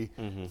defensively.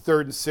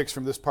 3rd and 6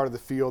 from this part of the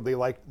field. They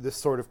like this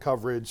sort of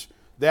coverage.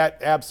 That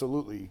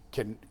absolutely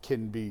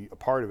can be a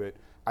part of it.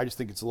 I just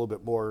think it's a little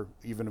bit more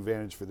even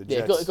advantage for the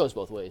Jets. Yeah, it goes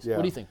both ways. Yeah.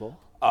 What do you think, Bull?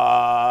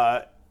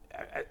 I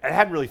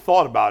hadn't really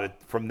thought about it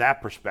from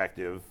that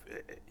perspective.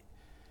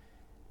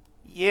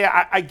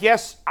 Yeah, I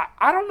guess,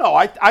 I don't know.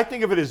 I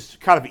think of it as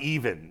kind of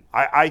even.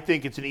 I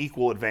think it's an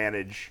equal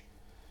advantage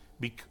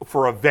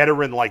for a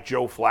veteran like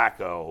Joe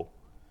Flacco,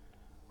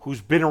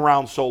 who's been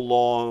around so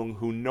long,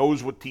 who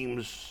knows what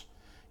teams,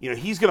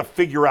 he's going to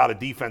figure out a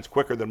defense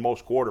quicker than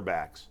most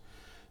quarterbacks.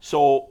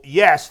 So,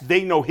 yes,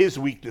 they know his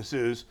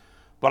weaknesses,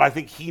 but I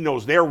think he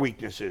knows their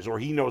weaknesses, or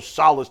he knows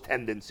Saleh's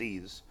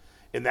tendencies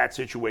in that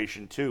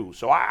situation too.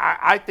 So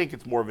I think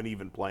it's more of an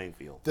even playing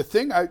field. The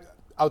thing,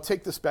 I'll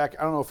take this back.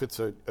 I don't know if it's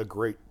a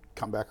great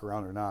comeback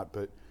around or not,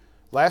 but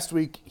last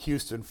week,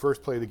 Houston,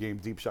 first play of the game,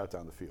 deep shot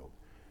down the field.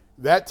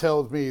 That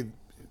tells me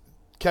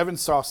Kevin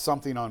saw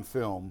something on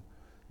film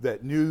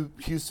that knew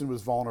Houston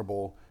was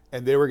vulnerable,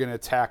 and they were going to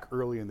attack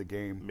early in the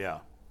game. Yeah.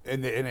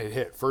 And it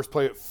hit. First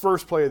play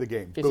of the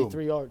game. 53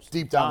 Boom. yards.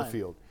 Deep down the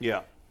field.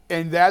 Yeah.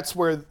 And that's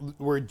where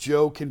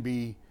Joe can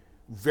be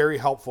very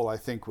helpful, I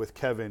think, with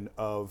Kevin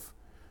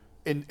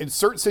in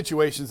certain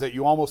situations that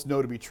you almost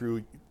know to be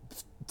true.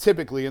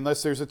 Typically,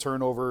 unless there's a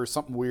turnover or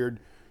something weird,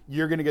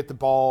 you're going to get the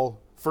ball.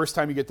 First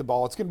time you get the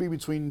ball, it's going to be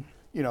between,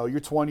 your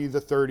 20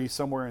 to 30,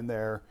 somewhere in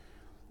there.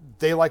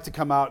 They like to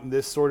come out in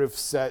this sort of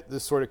set,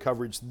 this sort of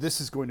coverage.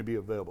 This is going to be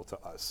available to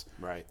us.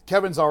 Right.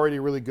 Kevin's already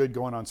really good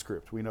going on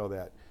script. We know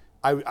that.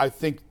 I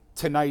think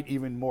tonight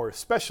even more,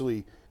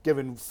 especially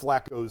given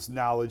Flacco's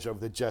knowledge of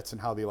the Jets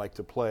and how they like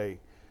to play,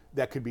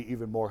 that could be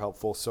even more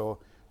helpful. So,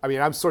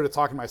 I'm sort of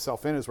talking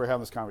myself in as we're having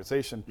this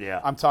conversation.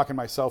 Yeah. I'm talking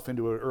myself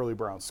into an early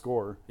Browns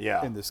score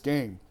in this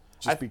game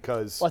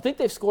because. Well, I think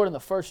they've scored in the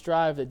first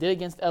drive. They did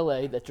against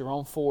L.A., that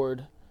Jerome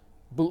Ford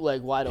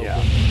bootleg wide open.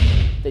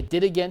 Yeah. They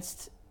did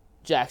against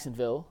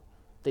Jacksonville.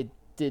 They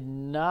did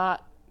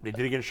not. They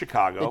did against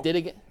Chicago. They did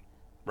again.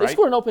 Right? They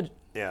scored an open.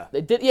 Yeah.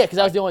 They did. Yeah, because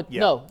I was the only.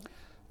 Yeah. No.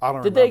 I don't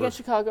remember. Did they against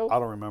Chicago? I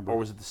don't remember. Or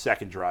was it the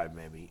second drive,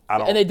 maybe? I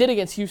don't And they did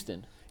against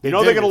Houston. You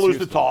know they're going to lose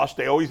the toss.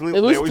 They always lose. They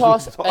lose the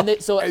toss, and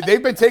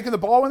they've been taking the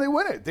ball when they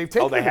win it. They've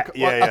taken it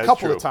a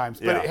couple of times,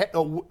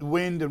 but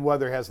wind and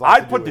weather has lots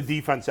to do I'd put with the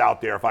defense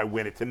out there if I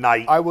win it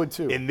tonight. I would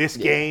too. In this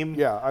game,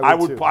 yeah, I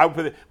would too. I would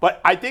put it.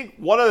 But I think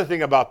one other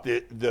thing about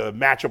the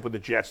matchup with the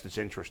Jets that's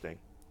interesting.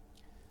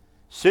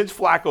 Since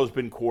Flacco's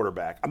been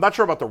quarterback, I'm not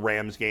sure about the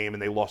Rams game,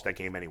 and they lost that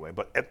game anyway.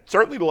 But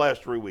certainly the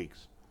last 3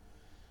 weeks,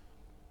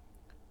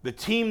 the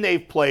team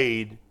they've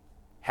played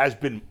has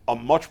been a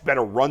much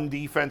better run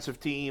defensive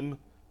team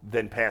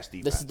than pass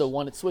defense. This is the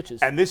one it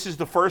switches. And this is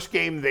the first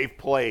game they've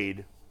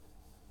played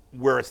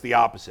where it's the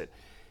opposite.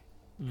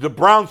 The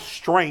Browns'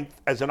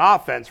 strength as an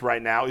offense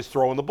right now is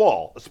throwing the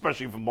ball,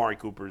 especially if Amari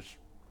Cooper's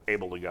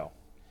able to go.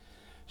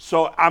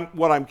 So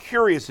what I'm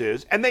curious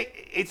is, and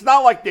it's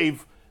not like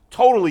they've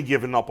totally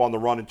given up on the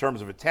run in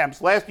terms of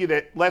attempts. Last week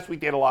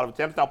they had a lot of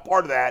attempts. Now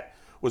part of that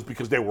was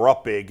because they were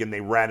up big and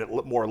they ran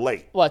it more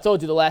late. Well, I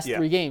told you the last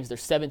 3 games, they're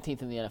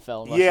 17th in the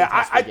NFL. Yeah,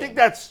 I think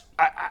that's.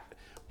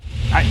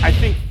 I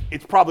think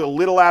it's probably a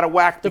little out of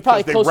whack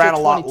because they ran a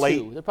lot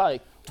late. They're probably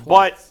 20.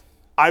 But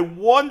I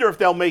wonder if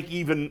they'll make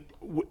even.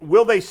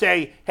 Will they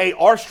say, "Hey,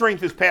 our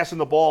strength is passing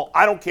the ball.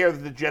 I don't care that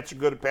the Jets are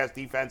good at pass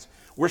defense.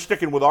 We're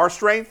sticking with our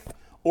strength."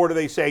 Or do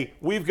they say,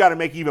 "We've got to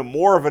make even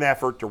more of an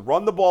effort to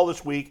run the ball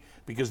this week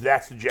because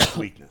that's the Jets'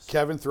 weakness"?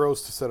 Kevin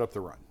throws to set up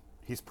the run.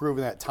 He's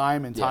proven that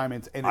time and time,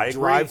 and it agree.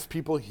 drives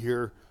people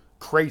here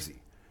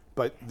crazy.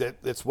 But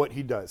that's what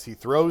he does. He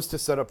throws to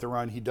set up the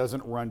run. He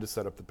doesn't run to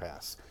set up the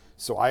pass.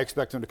 So I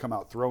expect him to come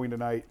out throwing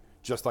tonight,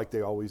 just like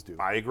they always do.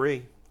 I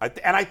agree.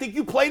 And I think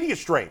you play to your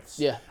strengths.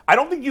 Yeah. I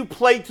don't think you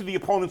play to the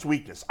opponent's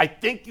weakness. I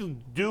think you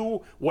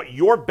do what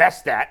you're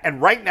best at,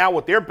 and right now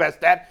what they're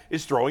best at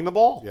is throwing the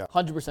ball. Yeah.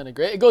 100%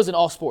 agree. It goes in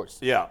all sports.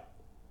 Yeah.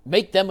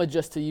 Make them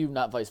adjust to you,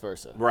 not vice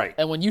versa. Right.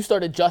 And when you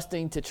start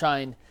adjusting to try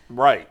and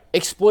Right.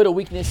 exploit a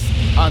weakness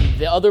on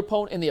the other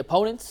opponent, in the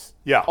opponent's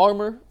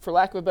armor, for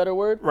lack of a better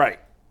word, Right.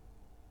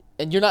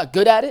 and you're not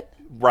good at it,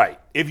 Right.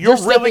 If you're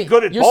really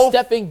good at you're both,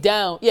 stepping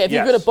down. Yeah, if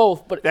you're good at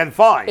both, but then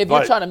fine. If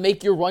you're trying to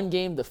make your run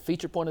game the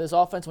feature point of this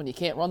offense when you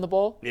can't run the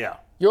ball,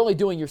 you're only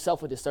doing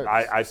yourself a disservice.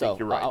 I think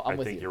you're right. I'm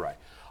with think you. you're right.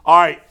 All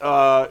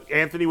right,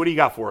 Anthony, what do you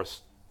got for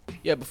us?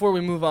 Yeah, before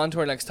we move on to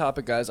our next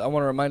topic, guys, I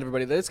want to remind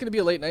everybody that it's going to be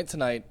a late night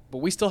tonight, but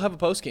we still have a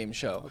post-game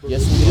show.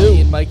 Yes, we do.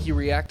 Me and Mikey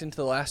reacting to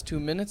the last 2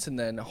 minutes, and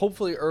then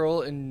hopefully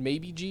Earl and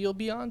maybe G will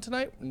be on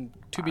tonight, and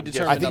to be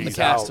determined on the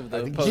cast of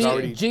the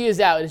post-game. G is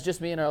out. It's just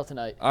me and Earl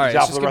tonight. All right,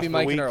 it's just going to be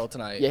Mike and Earl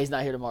tonight. Yeah, he's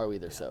not here tomorrow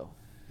either, so.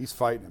 He's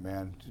fighting it,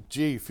 man.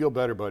 Gee, feel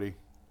better, buddy.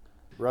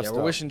 Rest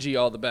we're wishing G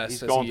all the best.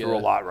 He's going through a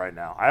lot right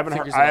now. I haven't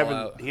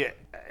heard.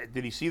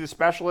 Did he see the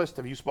specialist?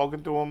 Have you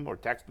spoken to him or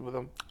texted with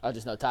him? I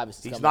just know Tyvus is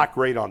coming. He's not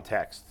great on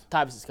text.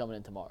 Tyvus is coming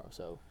in tomorrow,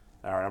 so.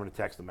 All right, I'm going to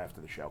text him after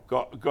the show.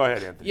 Go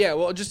ahead, Anthony. Yeah,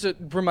 well, just a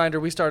reminder,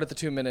 we start at the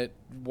 2-minute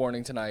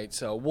warning tonight,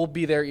 so we'll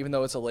be there even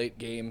though it's a late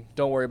game.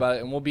 Don't worry about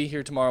it, and we'll be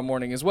here tomorrow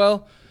morning as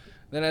well.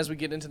 Then as we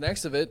get into the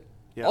next of it,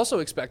 also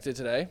expected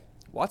today,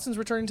 Watson's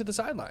returning to the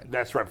sideline.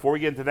 That's right. Before we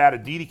get into that,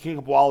 Aditi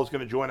Kinkapwala is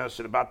going to join us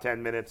in about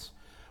 10 minutes.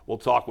 We'll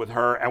talk with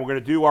her, and we're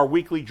going to do our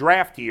weekly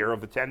draft here of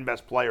the 10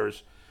 best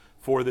players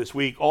for this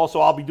week. Also,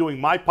 I'll be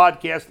doing my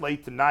podcast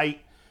late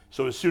tonight,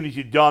 so as soon as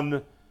you're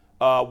done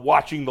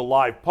watching the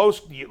live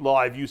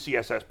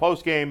UCSS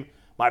postgame,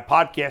 my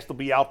podcast will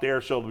be out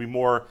there, so there'll be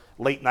more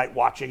late-night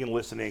watching and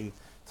listening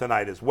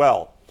tonight as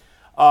well.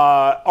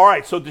 All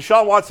right, so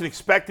Deshaun Watson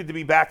expected to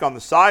be back on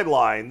the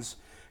sidelines,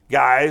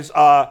 guys.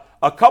 A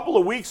couple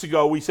of weeks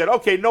ago, we said,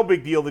 okay, no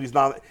big deal that he's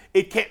not.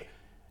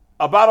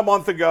 About a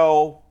month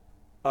ago,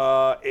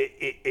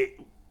 it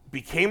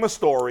became a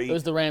story it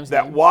was the Rams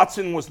that game.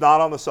 Watson was not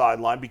on the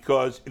sideline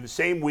because in the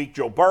same week,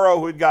 Joe Burrow,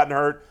 who had gotten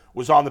hurt,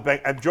 was on the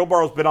Bengals, and Joe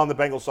Burrow's been on the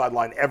Bengals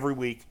sideline every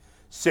week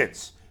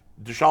since.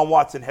 Deshaun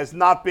Watson has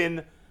not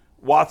been.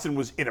 Watson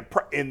was in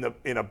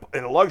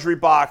a luxury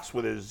box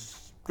with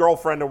his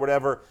girlfriend or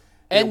whatever.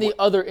 And the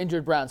other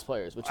injured Browns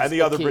players, which is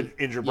the other key.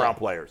 injured Brown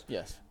players.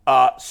 Yes.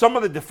 Some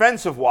of the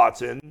defense of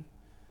Watson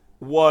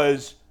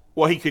was,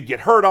 well, he could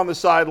get hurt on the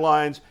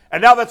sidelines, and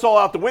now that's all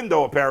out the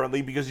window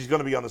apparently because he's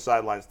going to be on the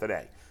sidelines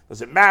today.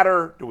 Does it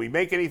matter? Do we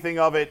make anything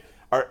of it?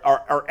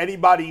 Are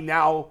anybody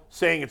now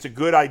saying it's a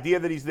good idea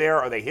that he's there?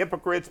 Are they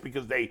hypocrites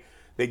because they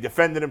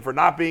defended him for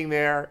not being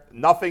there?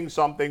 Nothing,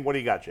 something. What do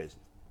you got, Jason?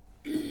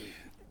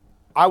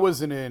 I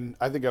wasn't in.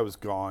 I think I was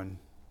gone.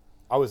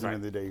 I wasn't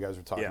in the day you guys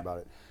were talking about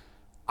it.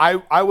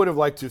 I would have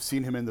liked to have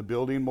seen him in the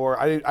building more.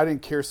 I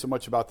didn't care so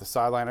much about the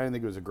sideline. I didn't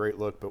think it was a great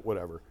look, but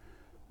whatever.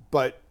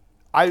 But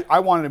I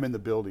wanted him in the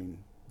building.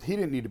 He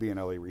didn't need to be in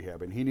LA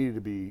rehabbing. He needed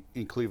to be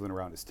in Cleveland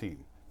around his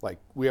team. Like,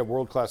 we have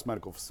world-class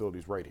medical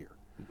facilities right here.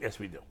 Yes,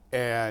 we do.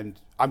 And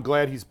I'm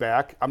glad he's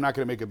back. I'm not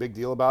going to make a big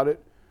deal about it.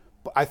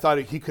 But I thought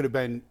he could have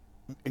been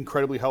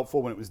incredibly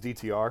helpful when it was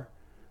DTR.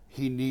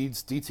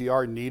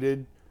 DTR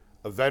needed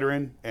a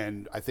veteran,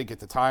 and I think at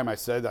the time I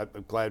said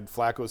I'm glad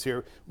Flacco's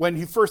here. When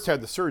he first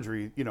had the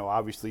surgery,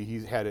 obviously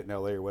he had it in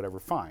LA or whatever,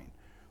 fine.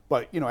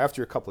 But,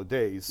 after a couple of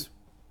days,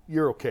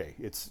 you're okay.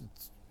 It's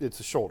it's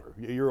a shoulder.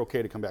 You're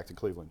okay to come back to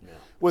Cleveland. Yeah.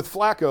 With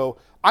Flacco,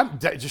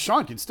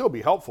 Deshaun can still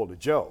be helpful to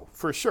Joe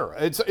for sure.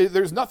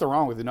 There's nothing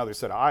wrong with another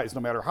set of eyes,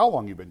 no matter how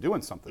long you've been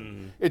doing something.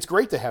 Mm-hmm. It's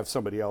great to have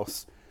somebody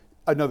else,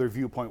 another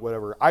viewpoint,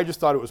 whatever. I just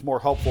thought it was more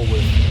helpful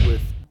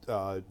with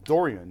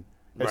Dorian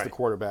as the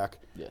quarterback.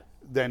 Yeah.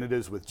 Than it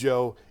is with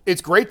Joe.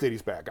 It's great that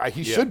he's back.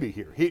 He should be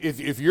here.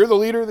 If you're the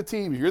leader of the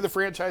team, if you're the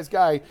franchise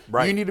guy,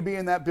 you need to be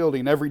in that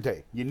building every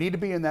day. You need to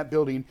be in that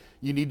building.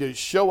 You need to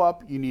show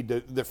up. You need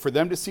to for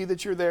them to see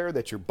that you're there,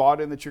 that you're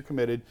bought in, that you're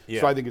committed.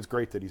 Yeah. So I think it's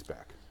great that he's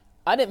back.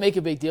 I didn't make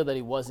a big deal that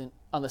he wasn't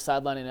on the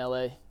sideline in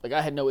L.A. Like,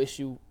 I had no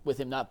issue with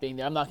him not being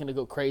there. I'm not going to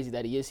go crazy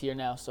that he is here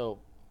now. So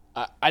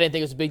I didn't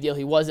think it was a big deal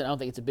he wasn't. I don't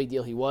think it's a big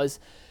deal he was.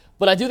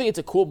 But I do think it's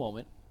a cool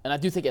moment. And I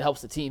do think it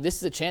helps the team. This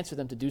is a chance for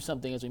them to do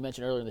something, as we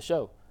mentioned earlier in the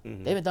show.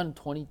 Mm-hmm. They haven't done it in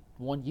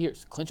 21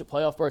 years. Clinch a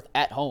playoff berth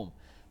at home.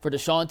 For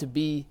Deshaun to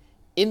be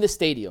in the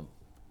stadium,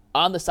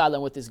 on the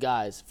sideline with his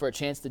guys, for a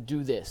chance to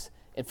do this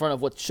in front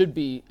of what should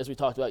be, as we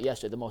talked about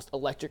yesterday, the most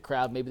electric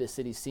crowd maybe the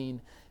city's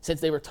seen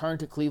since they returned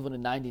to Cleveland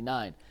in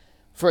 '99.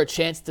 For a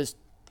chance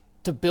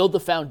to build the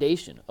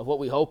foundation of what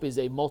we hope is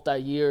a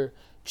multi-year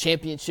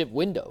championship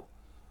window.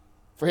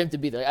 For him to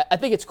be there. I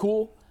think it's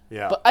cool.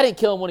 Yeah. But I didn't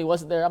kill him when he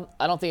wasn't there.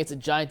 I don't think it's a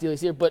giant deal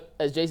he's here. But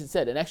as Jason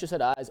said, an extra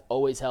set of eyes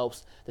always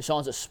helps.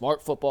 Deshaun's a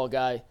smart football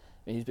guy. I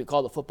mean, he's been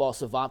called a football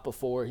savant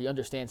before. He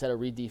understands how to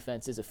read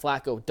defenses. If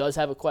Flacco does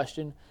have a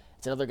question,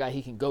 it's another guy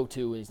he can go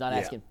to, and he's not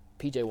asking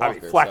P.J. Walker. I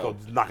mean,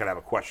 Flacco's not going to have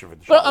a question for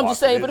Deshaun But I'm just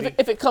saying, but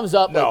if it comes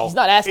up, like, he's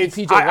not asking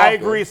P.J. Walker. I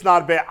agree it's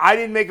not bad. I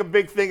didn't make a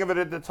big thing of it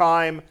at the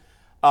time.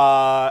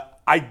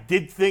 I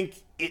did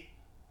think it.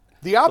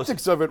 The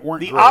optics of it weren't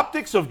the great.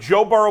 Optics of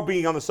Joe Burrow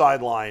being on the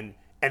sideline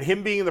and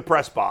him being in the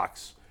press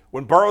box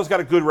when Burrow's got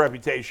a good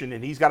reputation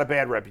and he's got a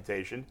bad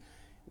reputation,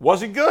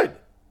 wasn't good.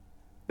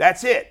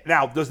 That's it.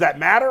 Now, does that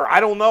matter? I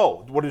don't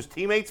know. What do his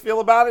teammates feel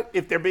about it?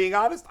 If they're being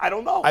honest, I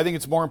don't know. I think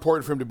it's more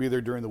important for him to be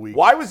there during the week.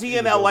 Why was he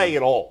in L.A.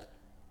 at all?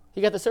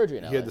 He got the surgery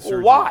in L.A. He had the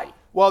surgery. Well, why?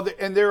 Well,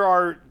 and there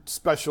are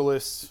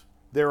specialists.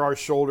 There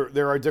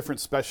are different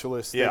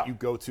specialists that you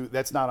go to.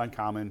 That's not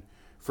uncommon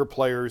for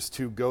players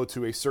to go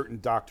to a certain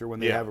doctor when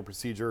they have a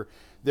procedure.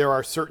 There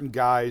are certain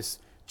guys.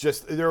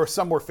 There are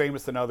some more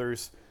famous than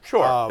others.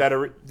 Sure, that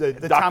are the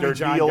Dr. Tommy Neil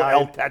John guy.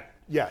 Eltet.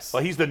 Yes.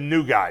 Well, he's the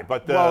new guy,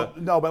 but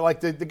but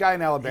like the guy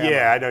in Alabama.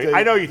 Yeah, I know.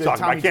 I know you're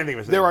talking about. I can't think of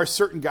his name. There are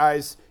certain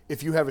guys.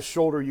 If you have a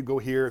shoulder, you go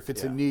here. If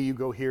it's a knee, you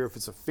go here. If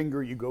it's a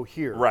finger, you go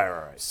here.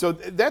 Right. So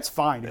that's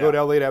fine to go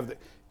to LA to have the.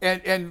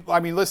 And I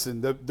mean,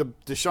 listen, the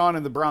Deshaun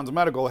and the Browns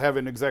medical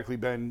haven't exactly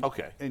been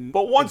okay.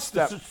 But once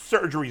the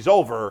surgery's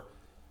over.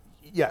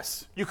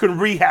 Yes, you can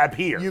rehab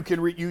here. You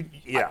can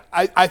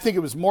I think it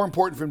was more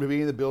important for him to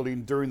be in the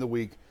building during the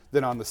week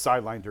than on the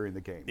sideline during the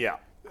game. Yeah.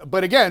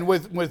 But again,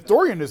 with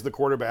Dorian as the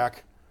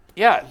quarterback,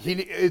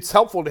 it's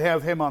helpful to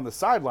have him on the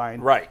sideline.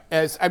 Right.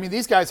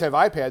 These guys have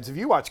iPads. If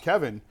you watch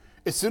Kevin,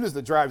 as soon as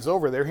the drive's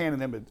over, they're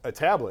handing him a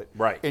tablet.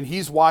 Right. And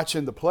he's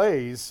watching the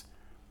plays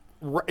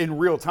in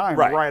real time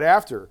right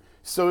after.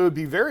 So it would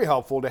be very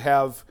helpful to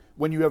have.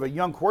 When you have a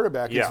young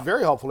quarterback, it's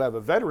very helpful to have a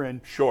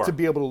veteran to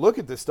be able to look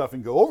at this stuff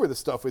and go over this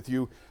stuff with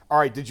you. All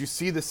right, did you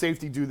see the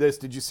safety do this?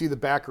 Did you see the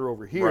backer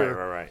over here?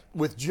 Right.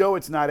 With Joe,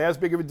 it's not as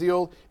big of a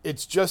deal.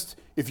 It's just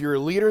if you're a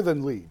leader,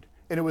 then lead.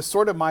 And it was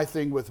sort of my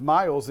thing with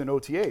Miles in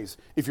OTAs.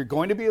 If you're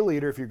going to be a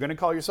leader, if you're going to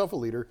call yourself a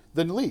leader,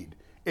 then lead.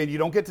 And you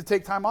don't get to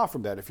take time off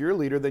from that. If you're a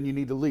leader, then you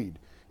need to lead.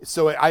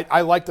 So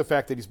I like the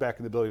fact that he's back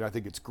in the building. I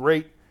think it's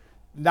great.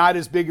 Not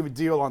as big of a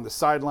deal on the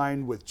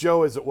sideline with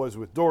Joe as it was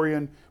with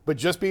Dorian, but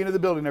just being in the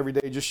building every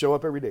day, just show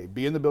up every day,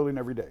 be in the building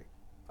every day.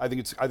 I think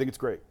it's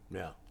great.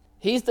 Yeah.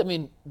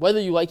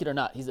 Whether you like it or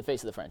not, he's the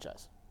face of the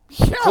franchise.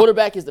 Yeah. The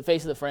quarterback is the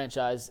face of the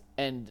franchise,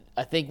 and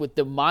I think with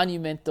the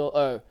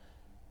monumental,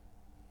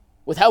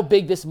 with how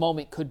big this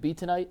moment could be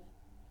tonight,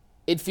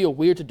 it'd feel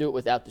weird to do it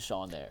without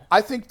Deshaun there.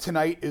 I think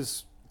tonight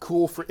is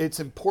cool.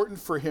 It's important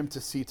for him to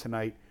see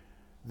tonight.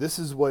 This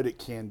is what it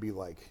can be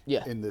like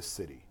in this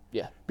city.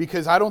 Yeah,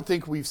 because I don't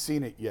think we've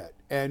seen it yet,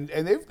 and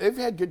they've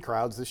had good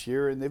crowds this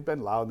year, and they've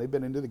been loud, and they've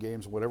been into the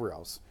games and whatever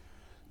else.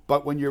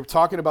 But when you're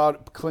talking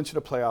about clinching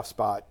a playoff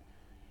spot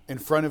in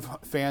front of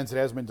fans, it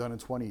hasn't been done in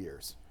 20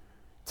 years.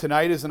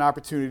 Tonight is an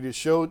opportunity to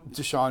show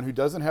Deshaun, who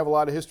doesn't have a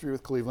lot of history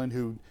with Cleveland,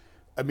 who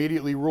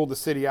immediately ruled the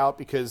city out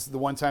because the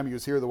one time he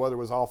was here, the weather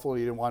was awful.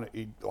 He didn't want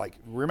to.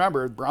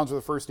 Remember, Browns were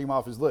the first team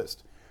off his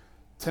list.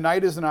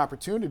 Tonight is an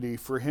opportunity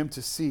for him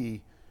to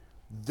see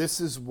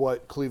this is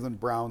what Cleveland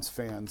Browns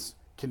fans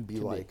can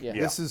be like.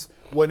 This is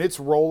when it's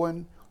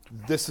rolling.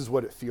 This is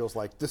what it feels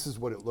like. This is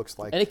what it looks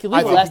like. And it can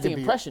leave a lasting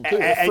impression too.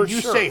 And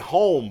you say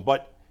home,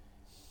 but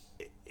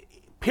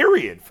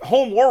period,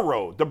 home or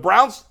road. The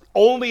Browns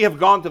only have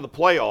gone to the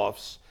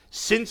playoffs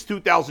since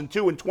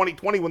 2002 and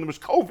 2020 when there was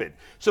COVID.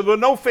 So there were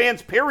no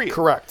fans, period.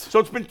 Correct. So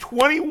it's been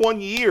 21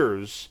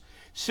 years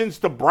since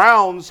the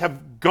Browns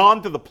have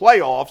gone to the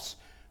playoffs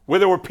where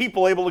there were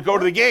people able to go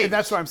to the game. And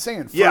that's what I'm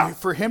saying.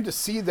 For him to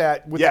see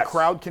that what Yes. the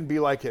crowd can be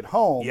like at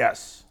home,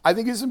 Yes. I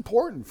think is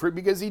important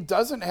because he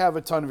doesn't have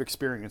a ton of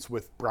experience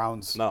with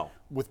Browns. No.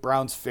 With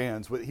Browns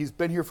fans. He's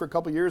been here for a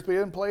couple of years, but he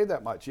hasn't played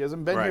that much. He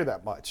hasn't been Right. here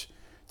that much.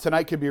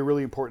 Tonight could be a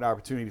really important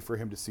opportunity for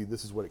him to see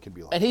this is what it can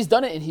be like. And he's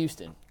done it in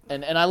Houston.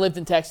 And I lived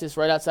in Texas,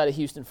 right outside of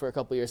Houston, for a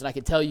couple of years. And I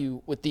can tell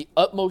you with the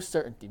utmost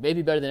certainty,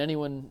 maybe better than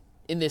anyone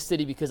in this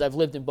city because I've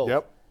lived in both.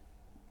 Yep.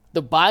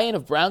 The buy-in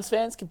of Browns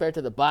fans compared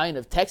to the buy-in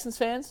of Texans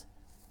fans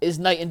is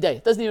night and day.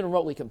 It doesn't even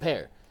remotely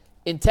compare.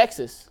 In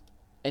Texas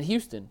and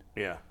Houston,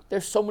 Yeah.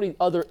 there's so many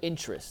other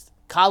interests.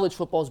 College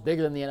football is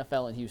bigger than the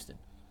NFL in Houston.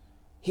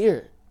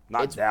 Here,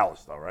 Not it's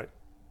Dallas, though, right?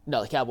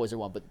 no, the Cowboys are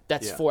one, but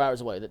that's Yeah. 4 hours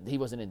away. He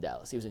wasn't in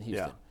Dallas. He was in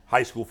Houston. Yeah.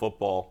 High school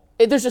football.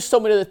 There's just so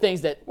many other things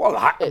that. Well,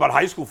 but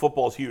high school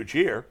football is huge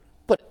here.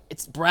 But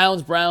it's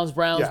Browns. Yes. Browns.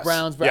 Yeah, We're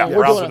Browns doing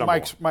are it. number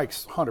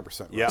Mike's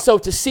 100% right. Yeah. So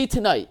to see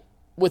tonight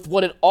with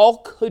what it all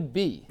could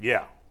be,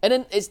 Yeah. and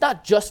then it's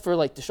not just for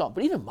like Deshaun,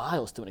 but even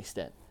Miles to an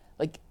extent.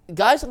 Like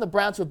guys on the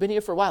Browns who have been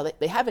here for a while,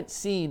 they haven't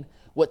seen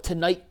what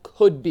tonight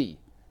could be.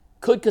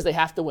 Could because they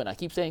have to win. I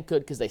keep saying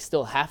could because they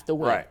still have to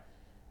win. Right.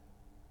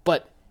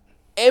 But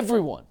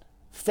everyone,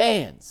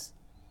 fans,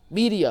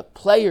 media,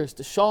 players,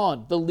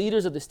 Deshaun, the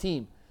leaders of this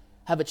team,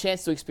 have a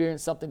chance to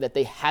experience something that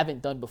they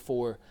haven't done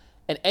before.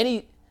 And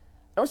I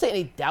don't say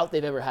any doubt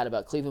they've ever had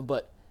about Cleveland,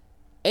 but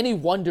any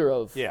wonder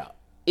of,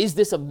 is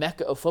this a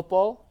mecca of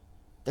football?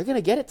 They're going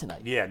to get it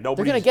tonight. Yeah, they're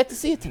going to get to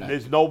see it tonight.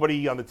 There's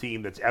nobody on the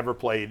team that's ever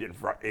played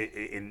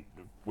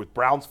with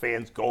Browns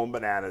fans going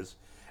bananas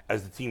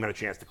as the team had a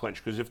chance to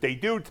clinch. Because if they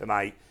do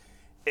tonight,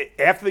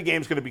 after the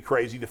game's going to be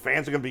crazy. The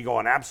fans are going to be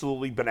going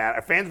absolutely bananas.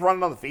 Are fans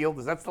running on the field?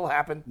 Does that still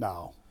happen?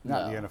 No,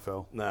 not in the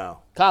NFL. No.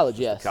 College,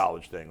 It's yes. a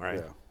college thing, right?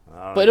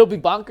 Yeah. But it'll be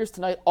bonkers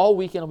tonight. All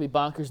weekend it'll be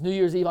bonkers. New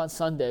Year's Eve on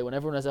Sunday, when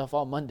everyone has off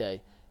on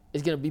Monday,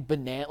 is going to be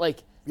banana. Like,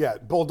 Yeah,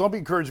 Bull, don't be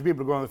encouraging people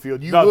to go on the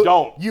field.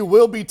 Don't. You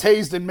will be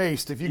tased and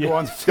maced if you go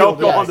on the Don't field.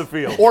 go tonight. on the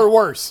field. Or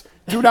worse,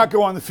 do not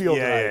go on the field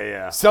Yeah, tonight.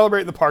 yeah.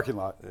 Celebrate in the parking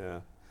lot. Yeah.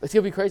 it's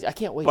going to be crazy. I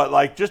can't wait. But,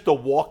 like, just to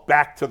walk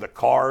back to the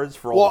cars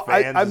for all Well, the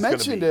fans I is gonna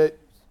mentioned be, it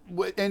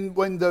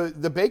when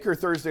the Baker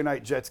Thursday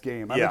night Jets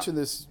game. I Yeah. mentioned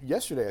this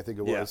yesterday, I think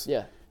it was.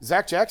 Yeah.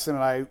 Zach Jackson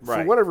and I, for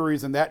Right. whatever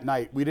reason, that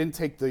night, we didn't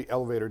take the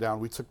elevator down.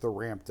 We took the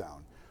ramp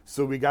down.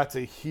 So we got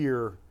to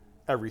hear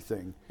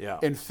everything. Yeah.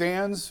 And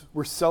fans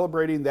were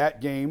celebrating that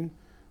game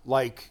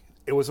like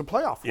it was a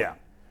playoff win. Yeah.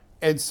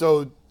 And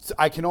so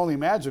I can only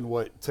imagine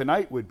what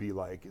tonight would be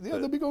like.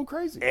 They'll be going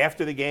crazy.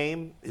 After the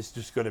game, it's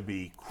just going to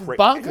be crazy.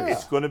 Bonkers.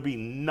 It's going to be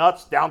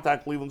nuts. Downtown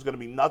Cleveland's going to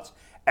be nuts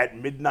at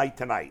midnight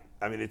tonight.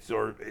 I mean,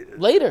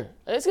 Later.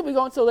 It's going to be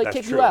going until they That's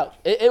kick true. you out.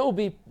 It will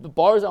be the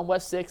bars on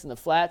West 6 and the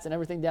flats and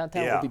everything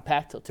downtown Yeah. will be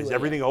packed till 2 Is a.m.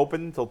 everything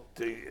open until?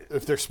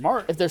 If they're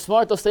smart. If they're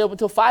smart, they'll stay open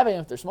until 5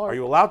 a.m. if they're smart. Are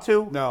you allowed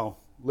to? No,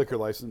 liquor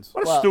license.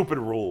 What a Well- stupid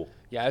rule.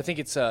 Yeah, I think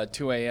it's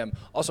 2 a.m.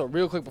 Also,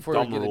 real quick before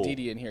Dumb we get rule. a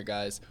DD in here,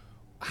 guys,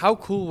 how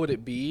cool would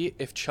it be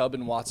if Chubb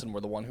and Watson were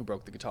the one who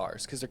broke the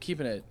guitars? Because they're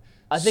keeping it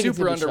I think it's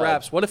super gonna be under Chubb.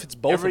 wraps. What if it's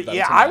both of them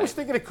Yeah, tonight? I was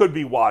thinking it could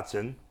be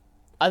Watson.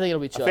 I think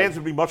it'll be Chubb. Fans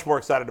would be much more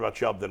excited about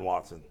Chubb than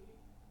Watson.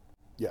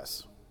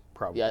 Yes,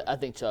 probably. Yeah, I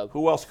think Chubb.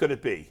 Who else could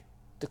it be?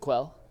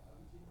 DeQuell.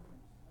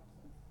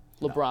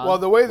 LeBron. Well,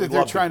 the way that We'd they're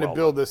love to trying to follow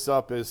build this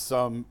up is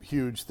some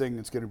huge thing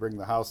that's going to bring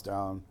the house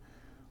down.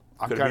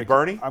 Could it be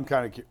Bernie? I'm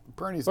kind of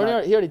Bernie's Bernie,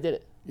 not. he already did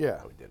it.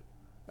 Yeah, We did.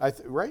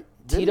 right.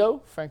 Did he?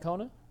 Tito,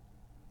 Francona,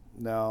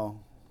 No,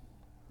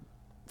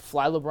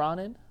 fly LeBron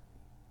in.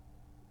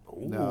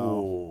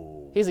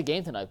 no. Ooh. He has a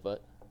game tonight,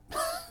 but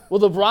will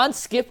LeBron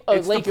skip a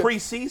It's the Laker?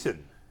 preseason.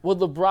 Will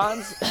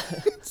LeBron's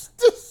It's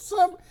just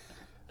some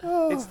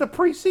It's the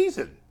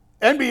preseason.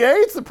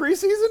 NBA. It's the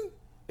preseason.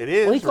 It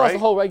is, well, he calls right? the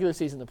whole regular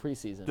season the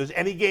preseason. Does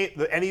any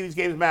of these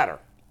games matter?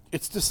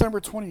 It's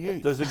December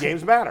 28th. Does the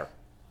games matter?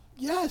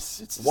 Yes,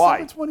 it's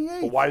Why? December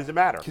 28th. But why does it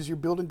matter? Because you're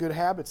building good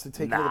habits to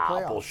take you to the Nah,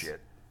 playoffs. bullshit.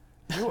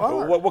 You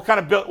are. What kind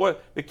of build?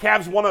 What the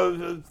Cavs won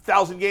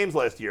 1,000 games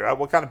last year.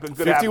 What kind of good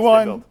habits they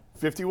 51. built?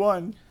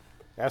 51.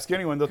 Ask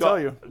anyone; they'll Go- tell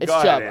you. It's Go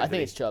ahead, Chubb. I Anthony.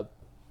 think it's Chubb.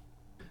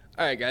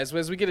 All right, guys,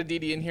 as we get a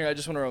DD in here, I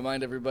just want to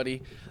remind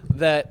everybody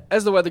that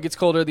as the weather gets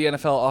colder, the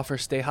NFL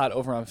offers Stay Hot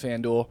over on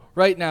FanDuel.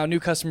 Right now, new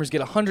customers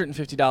get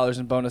 $150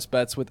 in bonus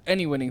bets with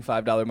any winning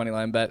 $5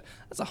 moneyline bet.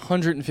 That's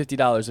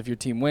 $150 if your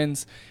team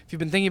wins. If you've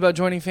been thinking about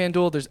joining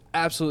FanDuel, there's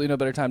absolutely no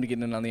better time to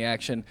get in on the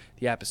action.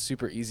 The app is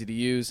super easy to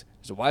use.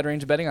 There's a wide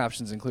range of betting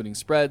options, including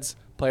spreads,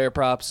 player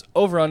props,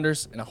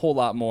 over-unders, and a whole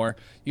lot more.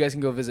 You guys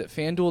can go visit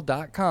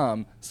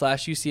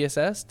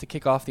FanDuel.com/UCSS to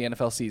kick off the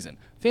NFL season.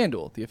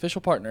 FanDuel, the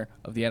official partner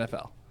of the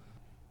NFL.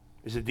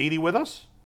 Is Aditi with us?